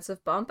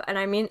defensive bump, and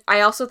I mean,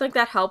 I also think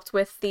that helped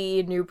with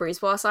the new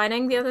Breezeball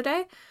signing the other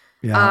day.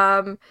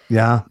 Yeah.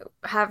 Yeah.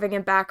 Having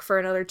him back for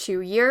another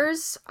 2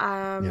 years.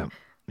 Yeah.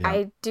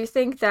 I do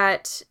think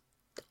that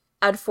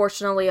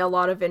unfortunately a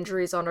lot of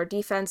injuries on our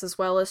defense, as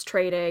well as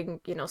trading,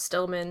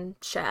 Stillman,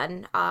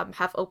 Shen,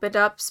 have opened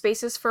up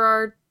spaces for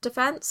our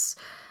defense.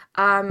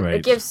 Right.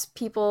 It gives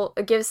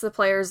the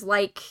players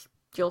like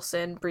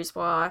Juleson,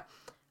 Brisebois,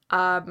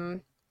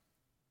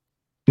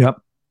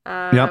 Yep.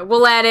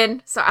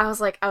 Wolanin. So I was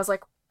like,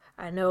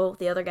 I know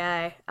the other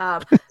guy.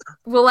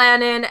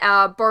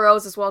 Wolanin,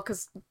 Burrows as well,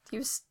 because he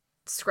was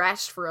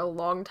scratched for a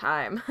long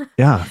time.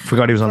 Yeah,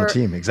 forgot he was on the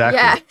team. Exactly.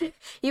 Yeah,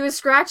 he was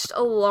scratched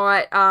a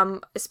lot,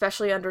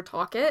 especially under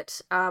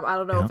Tocchet. I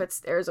don't know if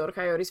it's Arizona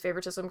Coyotes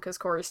favoritism because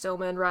Corey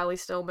Stillman, Riley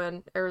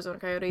Stillman, Arizona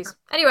Coyotes.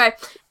 Anyway,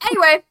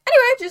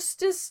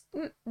 just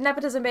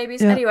nepotism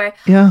babies. Yeah. Anyway,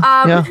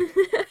 Yeah.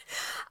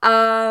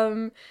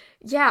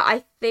 yeah,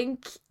 I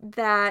think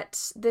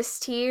that this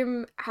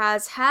team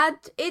has had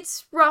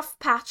its rough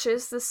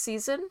patches this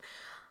season.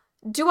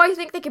 Do I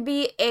think they could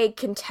be a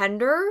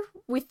contender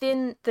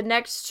within the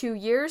next 2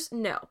 years?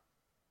 No.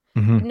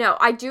 Mm-hmm. No,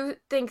 I do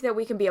think that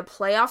we can be a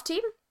playoff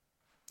team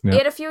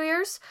in a few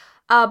years,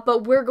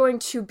 but we're going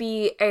to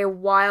be a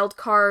wild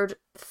card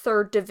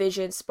 3rd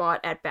division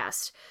spot at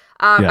best.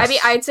 I mean,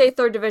 I'd say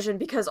 3rd division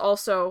because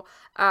also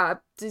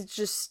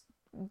just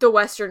the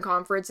Western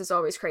Conference is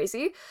always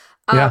crazy,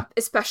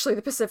 especially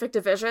the Pacific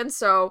Division.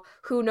 So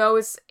who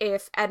knows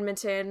if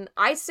Edmonton,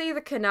 I'd say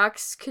the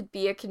Canucks could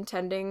be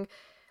contending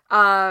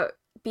by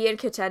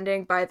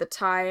the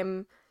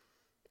time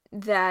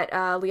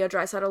that Leo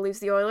Draisaitl leaves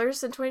the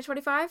Oilers in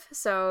 2025.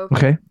 So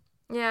okay,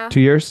 yeah,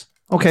 2 years.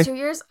 Okay, 2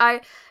 years.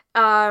 I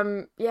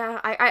am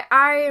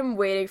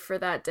waiting for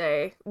that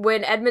day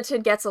when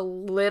Edmonton gets a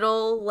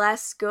little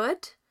less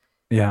good.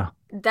 Yeah,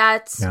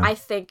 that's I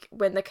think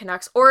when the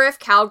Canucks, or if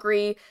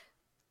Calgary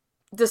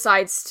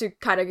decides to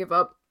kind of give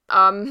up,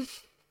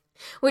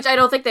 which I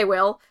don't think they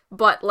will,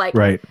 but like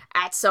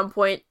at some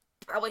point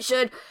probably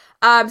should.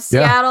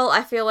 Seattle,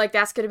 I feel like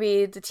that's going to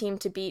be the team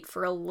to beat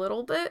for a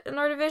little bit in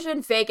our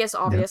division. Vegas,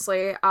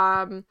 obviously.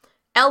 LA.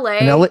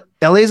 And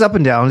LA's up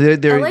and down. They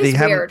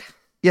haven't, weird.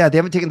 Yeah, they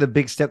haven't taken the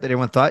big step that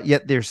everyone thought,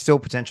 yet there's still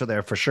potential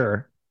there for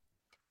sure.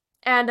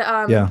 And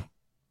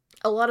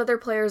a lot of their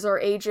players are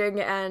aging,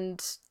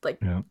 and like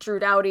Drew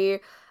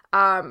Doughty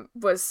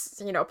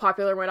was,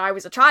 popular when I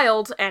was a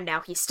child, and now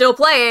he's still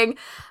playing.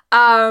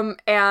 And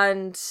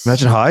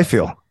imagine how I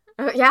feel.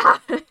 Yeah,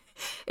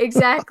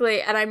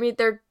 exactly. And I mean,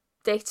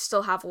 they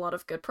still have a lot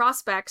of good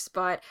prospects,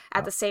 but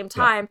at the same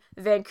time,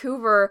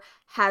 Vancouver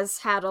has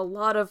had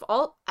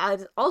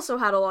also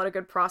had a lot of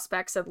good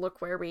prospects, and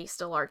look where we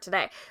still are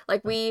today.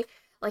 Like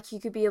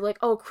you could be like,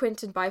 oh,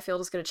 Quinton Byfield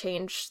is going to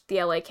change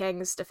the LA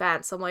Kings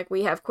defense. I'm like,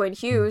 we have Quinn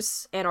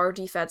Hughes, and our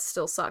defense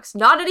still sucks.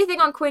 Not anything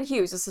on Quinn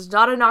Hughes. This is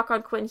not a knock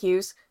on Quinn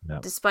Hughes,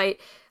 despite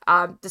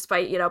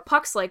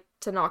pucks like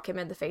to knock him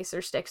in the face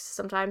or sticks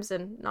sometimes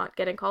and not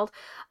getting called.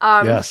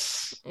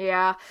 Yes.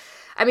 Yeah.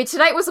 I mean,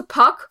 tonight was a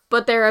puck,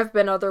 but there have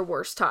been other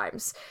worse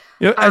times.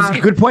 That's a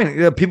good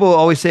point. People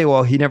always say,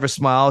 well, he never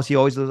smiles. He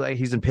always looks like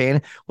he's in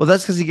pain. Well,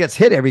 that's because he gets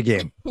hit every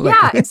game.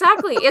 Yeah,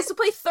 exactly. He has to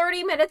play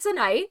 30 minutes a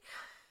night.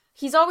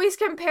 He's always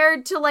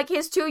compared to like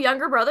his 2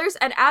 younger brothers,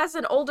 and as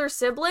an older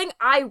sibling,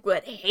 I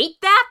would hate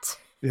that.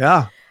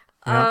 Yeah.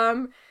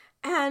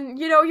 And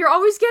you're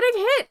always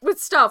getting hit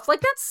with stuff.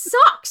 Like, that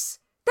sucks.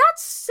 That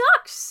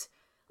sucks.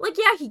 Like,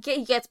 yeah, he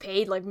gets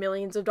paid like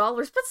millions of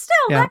dollars, but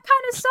still, that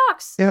kind of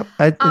sucks. Yeah,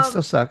 it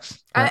still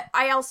sucks. Yeah.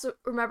 I also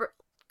remember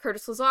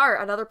Curtis Lazar,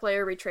 another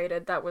player we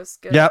traded that was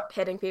good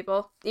hitting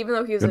people, even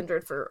though he was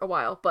injured for a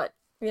while. But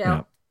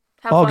have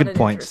all fun good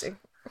points.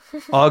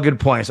 All good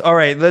points. All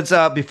right, let's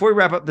before we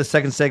wrap up the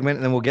second segment,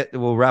 and then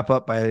we'll wrap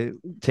up by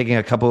taking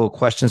a couple of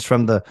questions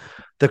from the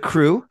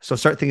crew. So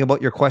start thinking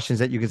about your questions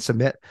that you can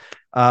submit.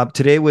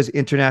 Today was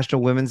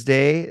International Women's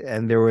Day,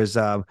 and there was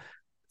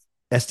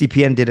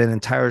SDPN did an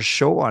entire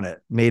show on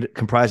it,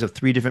 comprised of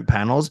 3 different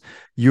panels.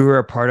 You were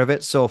a part of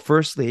it. So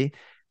firstly,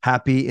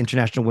 happy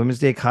International Women's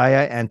Day,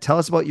 Kaya, and tell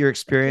us about your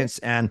experience.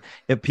 And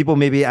if people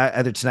maybe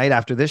either tonight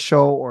after this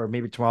show or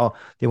maybe tomorrow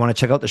they want to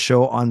check out the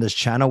show on this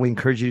channel, we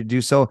encourage you to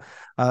do so.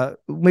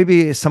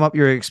 Maybe sum up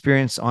your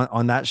experience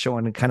on that show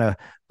and kind of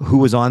who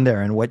was on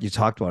there and what you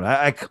talked about.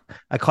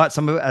 I caught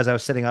some of it as I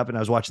was setting up and I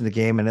was watching the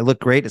game, and it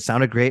looked great. It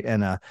sounded great,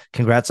 and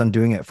congrats on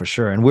doing it for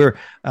sure. And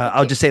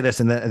I'll just say this,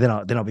 and then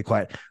I'll be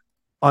quiet.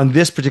 On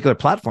this particular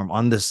platform,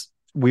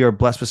 we are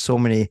blessed with so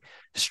many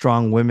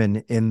strong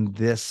women in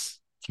this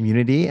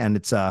community, and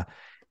it's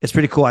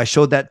pretty cool. I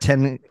showed that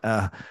 10.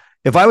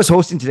 If I was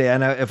hosting today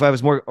and if I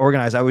was more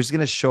organized, I was going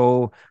to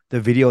show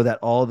the video that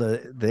all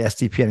the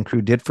SDPN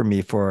crew did for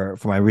me for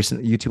my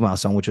recent YouTube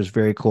milestone, which was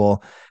very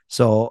cool.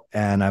 So,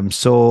 and I'm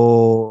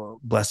so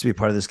blessed to be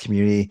part of this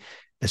community,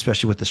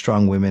 especially with the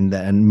strong women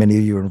and many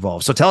of you are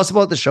involved. So tell us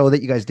about the show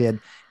that you guys did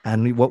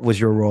and what was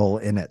your role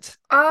in it?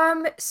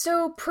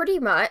 So pretty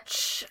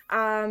much,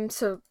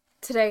 so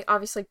today,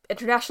 obviously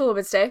International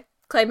Women's Day,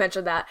 Clay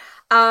mentioned that.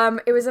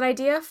 It was an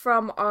idea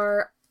from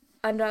our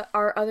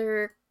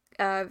other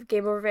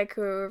Game Over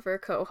Vancouver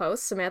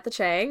co-host, Samantha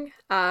Chang.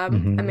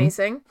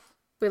 Amazing.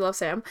 We love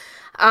Sam.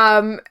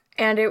 And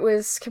it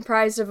was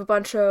comprised of a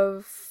bunch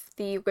of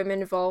the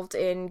women involved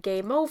in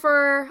Game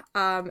Over,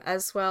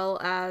 as well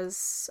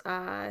as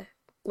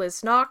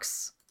Liz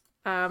Knox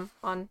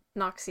on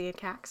Noxie and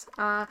Cax.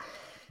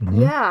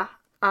 Yeah.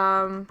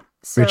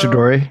 So,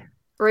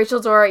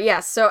 Rachel Dory,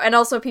 yes. So, and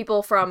also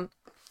people from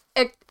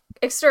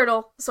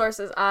external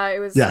sources. It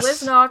was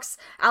Liz Knox,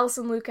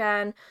 Allison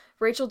Lucan,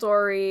 Rachel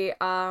Dory,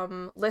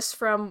 Liz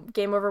from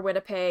Game Over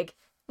Winnipeg,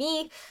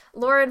 me,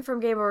 Lauren from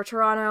Game Over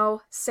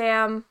Toronto,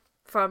 Sam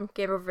from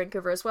Game Over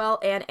Vancouver as well,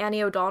 and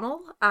Annie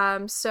O'Donnell.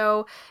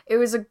 So it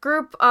was a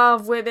group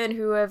of women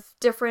who have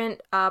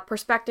different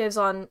perspectives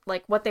on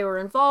like what they were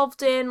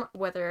involved in,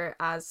 whether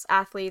as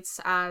athletes,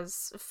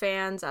 as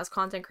fans, as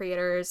content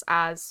creators,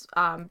 as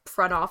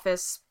front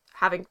office,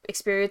 having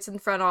experience in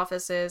front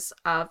offices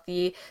throughout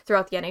the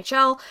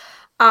NHL.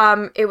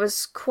 It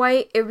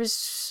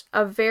was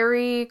a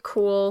very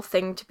cool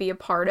thing to be a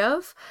part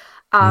of,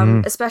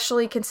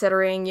 especially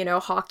considering,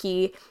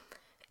 hockey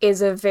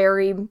is a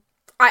very,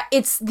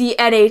 it's the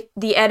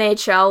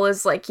NHL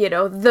is like,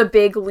 the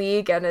big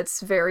league, and it's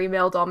very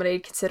male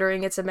dominated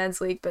considering it's a men's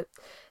league, but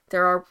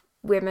there are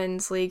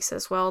women's leagues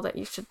as well that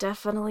you should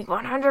definitely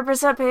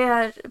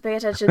 100% pay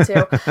attention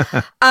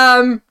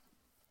to.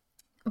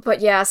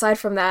 But yeah, aside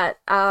from that,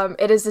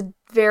 it is a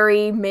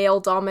very male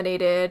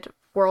dominated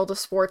world of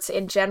sports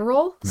in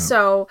general. Yeah.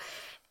 So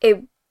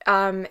I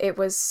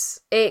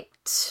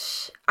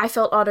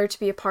felt honored to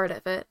be a part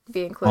of it,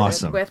 be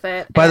included with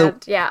it.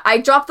 I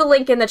dropped the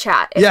link in the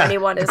chat if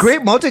anyone is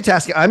great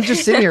multitasking. I'm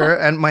just sitting here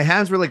and my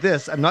hands were like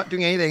this. I'm not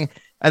doing anything.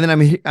 And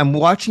then I'm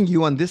watching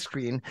you on this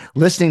screen,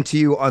 listening to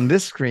you on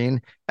this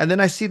screen, and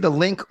then I see the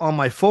link on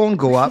my phone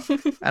go up,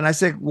 and I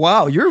say,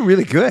 "Wow, you're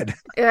really good."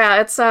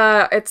 Yeah, it's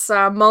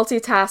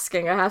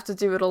multitasking. I have to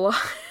do it a lot.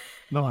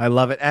 No, I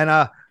love it.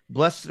 And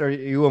blessed are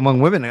you among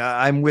women.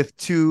 I'm with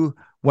two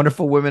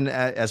wonderful women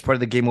as part of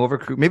the Game Over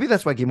crew. Maybe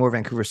that's why Game Over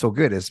Vancouver is so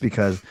good, is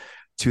because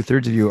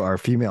 2/3 of you are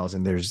females,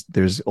 and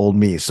there's old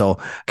me. So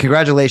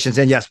congratulations,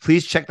 and yes,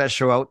 please check that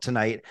show out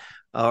tonight.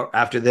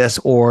 After this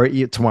or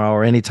tomorrow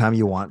or anytime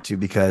you want to,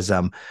 because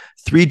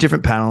 3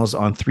 different panels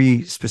on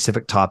 3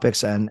 specific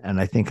topics, and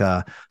I think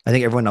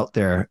everyone out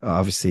there,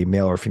 obviously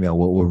male or female,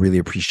 will really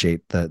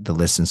appreciate the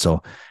listen.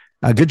 So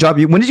good job.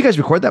 When did you guys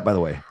record that, by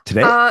the way?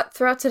 Today?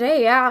 Throughout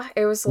today, yeah.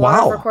 It was a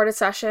lot of recorded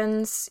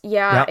sessions.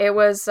 Yeah, it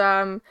was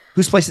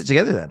who spliced it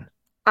together then?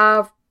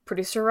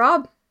 Producer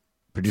Rob.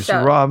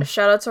 Rob.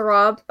 Shout out to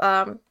Rob.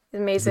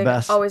 Amazing.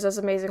 Always does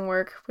amazing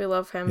work. We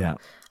love him. Yeah.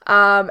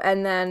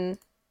 And then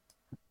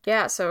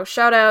so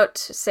shout out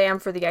Sam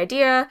for the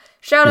idea.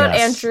 Shout out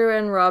Andrew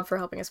and Rob for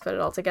helping us put it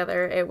all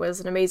together. It was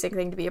an amazing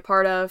thing to be a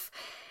part of.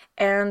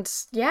 And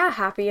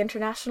happy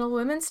International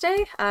Women's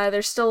Day.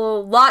 There's still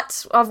a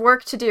lot of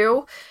work to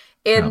do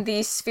in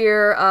the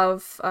sphere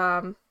of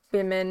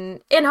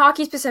women in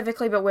hockey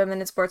specifically, but women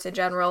in sports in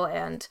general.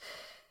 And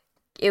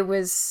it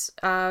was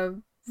a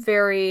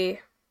very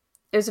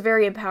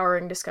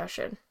empowering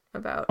discussion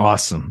about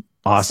awesome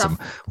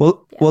stuff.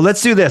 Well,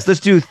 let's do this. Let's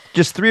do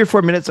just 3 or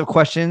 4 minutes of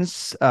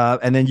questions,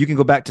 and then you can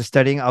go back to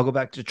studying. I'll go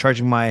back to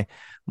charging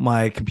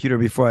my computer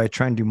before I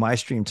try and do my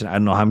stream tonight. I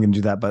don't know how I'm going to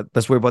do that, but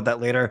let's worry about that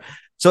later.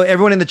 So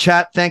everyone in the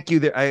chat, thank you.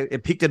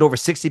 It peaked at over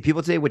 60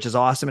 people today, which is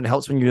awesome. And it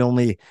helps when you're the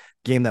only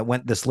game that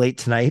went this late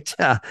tonight.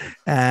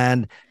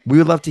 And we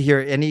would love to hear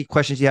any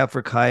questions you have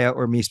for Kaya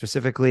or me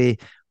specifically,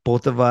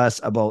 both of us,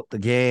 about the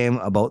game,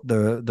 about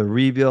the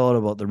rebuild,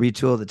 about the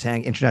retool, the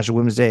tank, International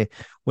Women's Day,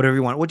 whatever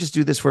you want. We'll just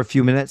do this for a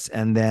few minutes,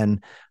 and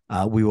then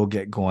we will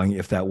get going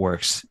if that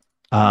works.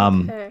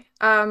 Okay.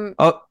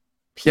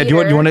 Peter, do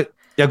you want to?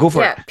 Yeah, go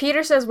for it.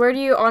 Peter says, where do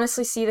you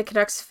honestly see the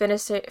Canucks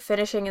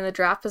finishing in the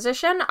draft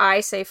position? I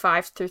say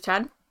 5 through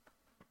 10.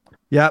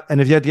 Yeah, and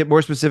if you have to get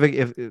more specific,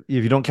 if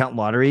you don't count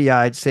lottery,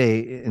 I'd say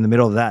in the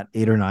middle of that,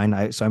 8 or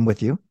 9. So I'm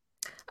with you.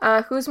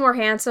 Who's more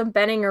handsome,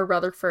 Benning or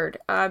Rutherford?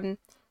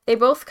 They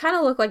both kind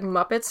of look like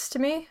Muppets to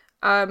me.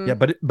 Yeah,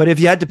 but if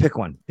you had to pick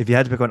one,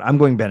 I'm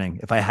going Benning.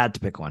 If I had to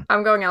pick one,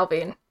 I'm going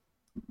Alvin.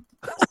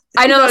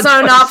 I know that's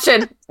not an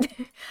option.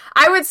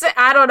 I would say,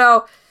 I don't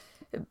know.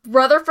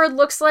 Rutherford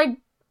looks like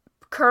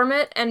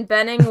Kermit and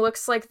Benning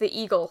looks like the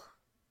Eagle.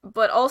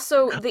 But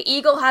also, the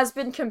Eagle has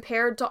been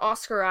compared to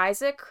Oscar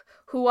Isaac,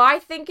 who I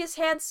think is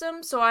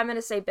handsome, so I'm going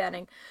to say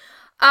Benning.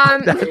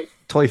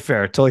 Totally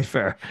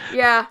fair.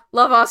 Yeah,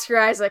 love Oscar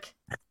Isaac.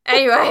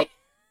 Anyway.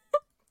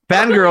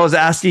 Fangirl is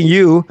asking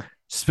you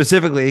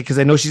specifically, because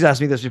I know she's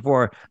asked me this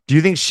before, do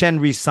you think Shen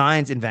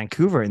resigns in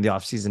Vancouver in the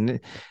offseason?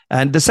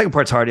 And the second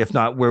part's hard. If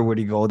not, where would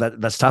he go?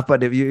 That's tough,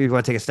 but if you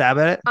want to take a stab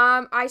at it?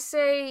 I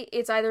say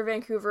it's either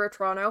Vancouver or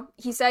Toronto.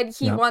 He said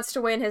he wants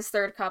to win his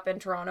third cup in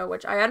Toronto,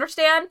 which I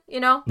understand,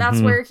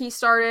 that's where he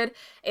started.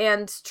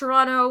 And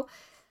Toronto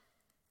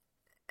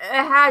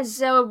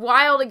has a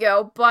while to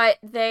go, but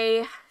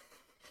they've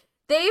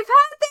waited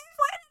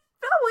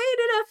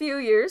a few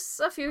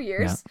years.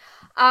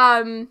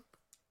 Yeah.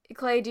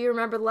 Clay, do you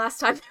remember the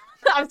last time?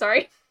 I'm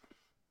sorry.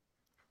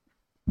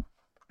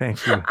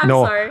 Thank you.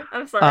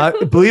 I'm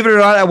sorry. Believe it or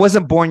not, I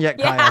wasn't born yet,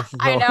 yeah, Kaya. So.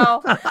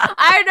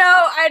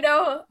 I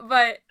know.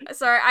 But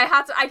sorry, I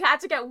had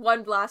to get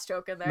one last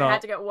joke in there. No, I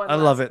had to get one. I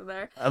love it. In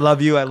there. I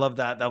love you. I love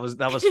that. That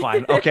was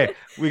fine. Okay,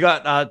 we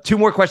got 2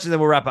 more questions, and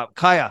we'll wrap up.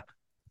 Kaya,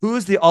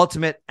 who's the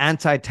ultimate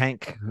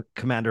anti-tank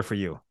commander for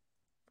you?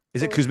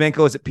 Is it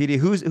Kuzmenko? Is it PD?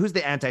 Who's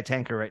the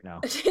anti-tanker right now?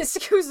 It's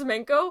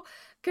Kuzmenko,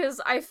 because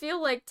I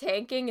feel like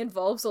tanking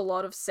involves a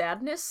lot of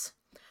sadness.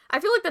 I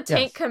feel like the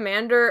tank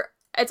commander,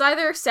 it's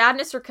either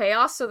sadness or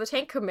chaos, so the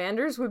tank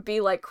commanders would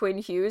be like Quinn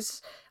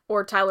Hughes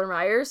or Tyler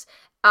Myers.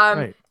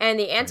 And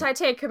the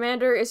anti-tank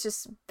commander is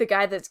just the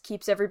guy that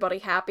keeps everybody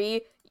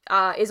happy,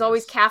 is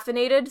always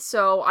caffeinated,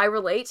 so I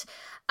relate.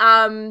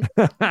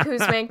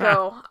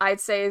 Kuzmenko,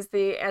 I'd say, is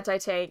the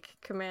anti-tank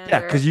commander.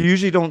 Yeah, because you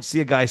usually don't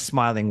see a guy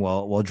smiling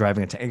while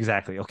driving a tank.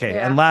 Exactly. Okay.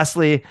 Yeah. And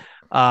lastly,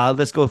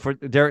 let's go for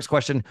Derek's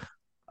question.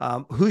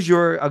 I'll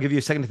give you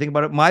a second to think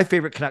about it. My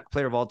favorite Canuck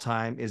player of all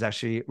time is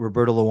actually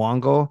Roberto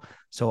Luongo.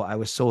 So I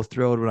was so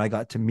thrilled when I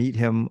got to meet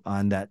him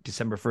on that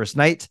December 1st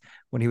night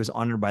when he was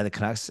honored by the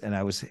Canucks. And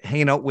I was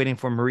hanging out waiting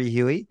for Marie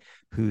Huey,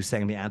 who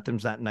sang the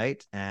anthems that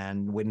night,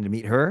 and waiting to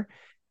meet her.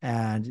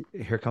 And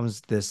here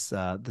comes this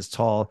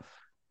tall,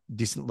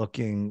 decent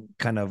looking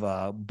kind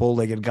of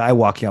bow-legged guy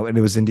walking out, and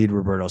it was indeed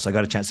Roberto. So I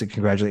got a chance to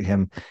congratulate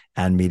him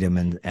and meet him,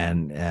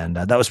 and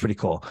that was pretty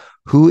cool.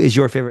 Who is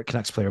your favorite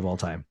Canucks player of all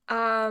time?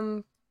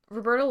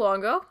 Roberto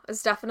Luongo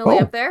is definitely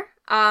up there.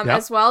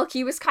 As well.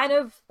 He was kind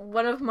of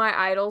one of my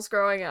idols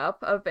growing up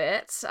a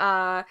bit.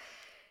 I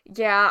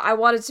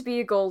wanted to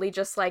be a goalie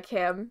just like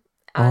him.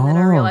 And then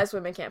I realized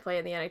women can't play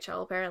in the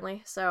NHL,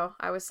 apparently. So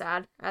I was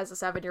sad as a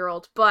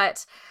 7-year-old.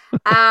 But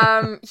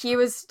he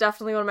was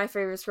definitely one of my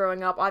favorites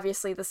growing up.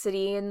 Obviously, the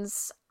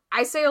Sedins.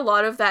 I say a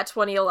lot of that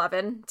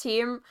 2011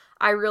 team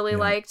I really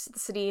liked. The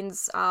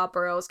Sedins,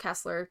 Burrows,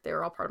 Kessler, they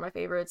were all part of my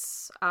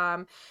favorites.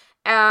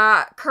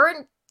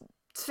 Current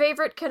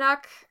favorite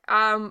Canuck,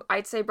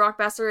 I'd say Brock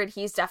Besser, and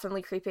he's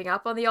definitely creeping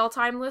up on the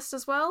all-time list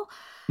as well.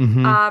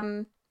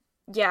 Mm-hmm.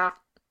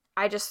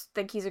 I just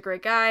think he's a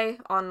great guy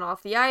on and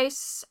off the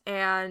ice,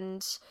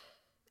 and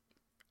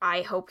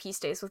I hope he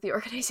stays with the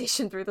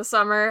organization through the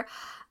summer.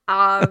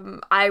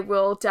 I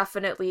will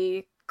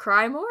definitely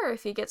cry more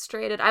if he gets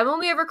traded. I've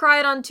only ever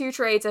cried on 2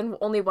 trades, and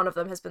only one of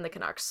them has been the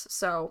Canucks.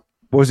 So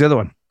what was the other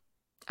one?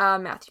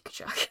 Matthew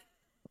Tkachuk.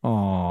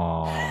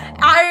 Oh.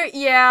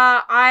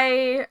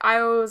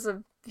 I was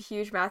a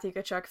huge Matthew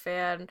Tkachuk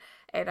fan,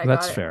 and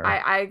That's fair.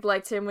 I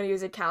liked him when he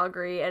was in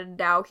Calgary, and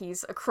now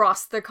he's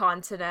across the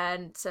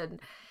continent,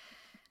 and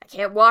I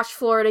can't watch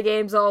Florida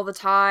games all the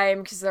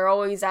time because they're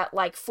always at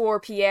like 4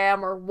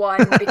 p.m. or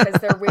 1 because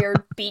they're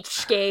weird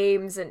beach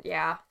games, and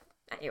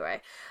anyway.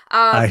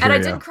 I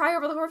didn't cry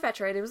over the Horvat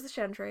trade. It was the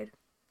Shen trade.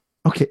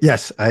 Okay.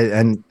 Yes.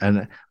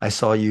 I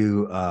saw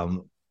you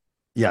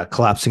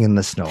collapsing in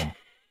the snow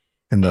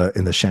in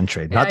the Shen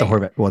trade. Not the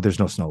Horvat. Well, there's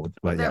no snow,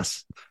 but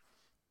yes.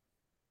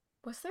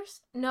 Was there?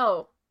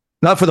 No.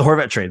 Not for the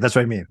Horvat trade. That's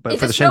what I mean. But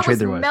for the Shen trade,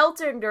 there was.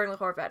 Melting during the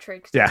Horvat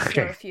trade because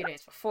it was a few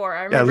days before.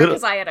 I remember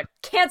because I had a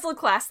canceled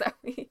class that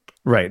week.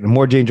 Right.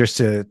 More dangerous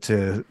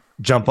to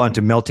jump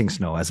onto melting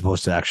snow as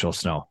opposed to actual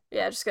snow.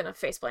 Yeah, just gonna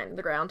faceplant in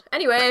the ground.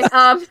 Anyway,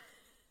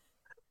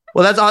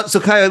 Well, that's awesome. So,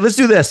 Kaya, let's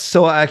do this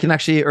so I can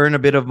actually earn a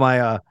bit of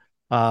my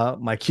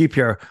my keep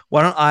here.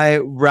 Why don't I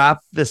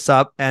wrap this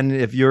up? And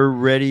if you're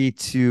ready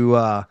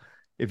to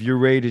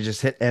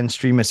just hit end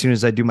stream as soon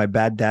as I do my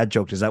bad dad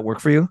joke, does that work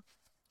for you?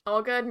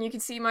 All good, and you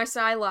can see my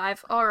side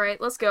live. All right,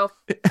 let's go.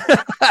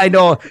 I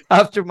know.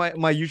 After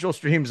my usual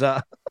streams,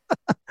 I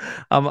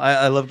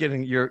love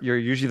getting you're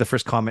usually the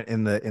first comment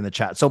in the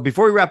chat. So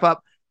before we wrap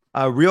up,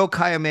 Real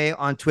Kayame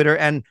on Twitter,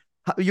 and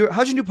how's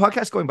your new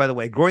podcast going? By the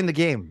way, Growing the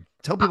Game.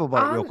 Tell people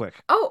about it real quick.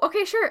 Oh,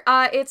 okay, sure.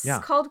 It's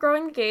called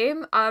Growing the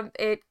Game.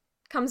 It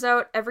comes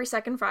out every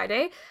second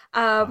Friday.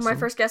 Awesome. My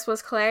first guest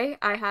was Clay.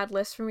 I had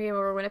lists from Game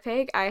Over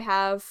Winnipeg. I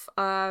have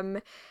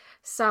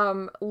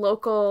some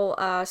local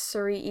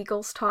Surrey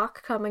Eagles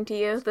talk coming to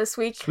you this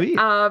week. Sweet.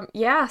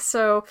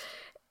 So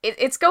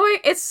it's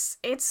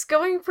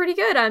going pretty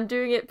good. I'm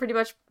doing it pretty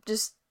much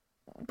just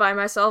by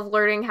myself,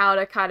 learning how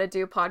to kind of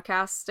do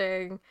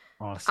podcasting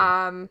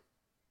Awesome.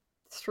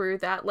 through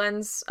that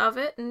lens of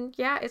it, and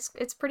yeah,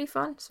 it's pretty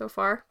fun so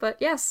far. But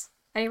yes,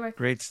 anyway,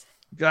 Great.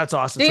 That's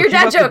awesome. do So your keep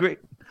dad up the joke. great.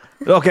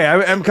 Okay,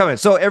 I'm coming.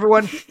 So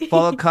everyone,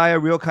 follow Kaya,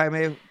 Real Kaya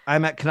May.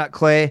 I'm at Canuck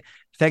Clay.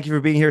 Thank you for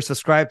being here.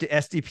 Subscribe to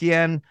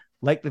SDPN.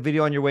 Like the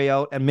video on your way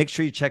out, and make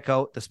sure you check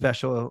out the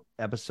special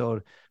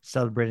episode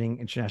celebrating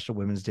International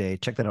Women's Day.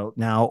 Check that out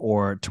now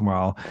or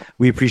tomorrow.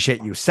 We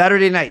appreciate you.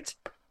 Saturday night,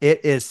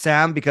 it is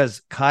Sam,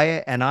 because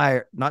Kaya and I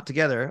are not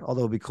together,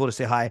 although it'd be cool to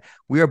say hi.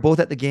 We are both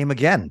at the game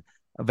again.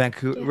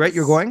 Vancouver, Yes. Right?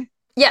 You're going?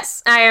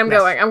 Yes, I am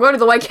going. I'm going to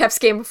the Whitecaps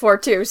game before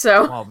too,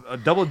 so Well, a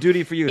double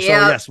duty for you.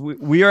 Yeah. So yes,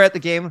 we are at the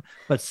game,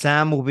 but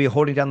Sam will be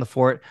holding down the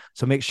fort.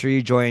 So make sure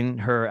you join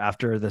her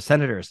after the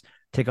Senators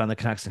take on the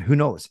Canucks. And who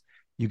knows,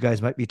 you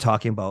guys might be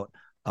talking about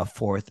a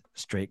fourth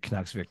straight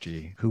Canucks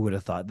victory. Who would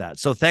have thought that?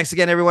 So thanks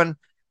again, everyone.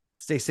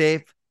 Stay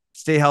safe,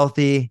 stay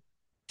healthy,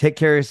 take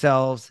care of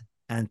yourselves,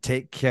 and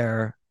take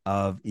care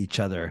of each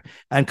other.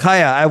 And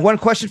Kaya, I have one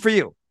question for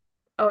you.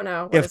 oh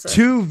no, what If is it?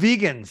 two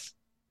vegans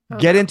Oh,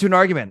 get no. into an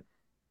argument,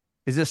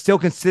 is it still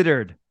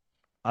considered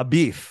a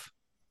beef?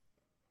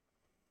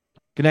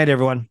 Good night,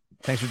 everyone.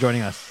 Thanks for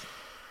joining us.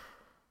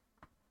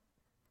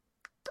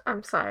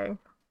 I'm sighing.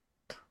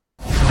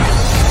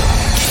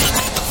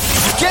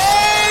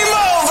 Game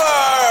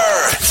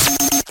over!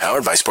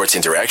 Powered by Sports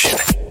Interaction,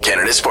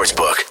 Canada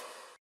Sportsbook.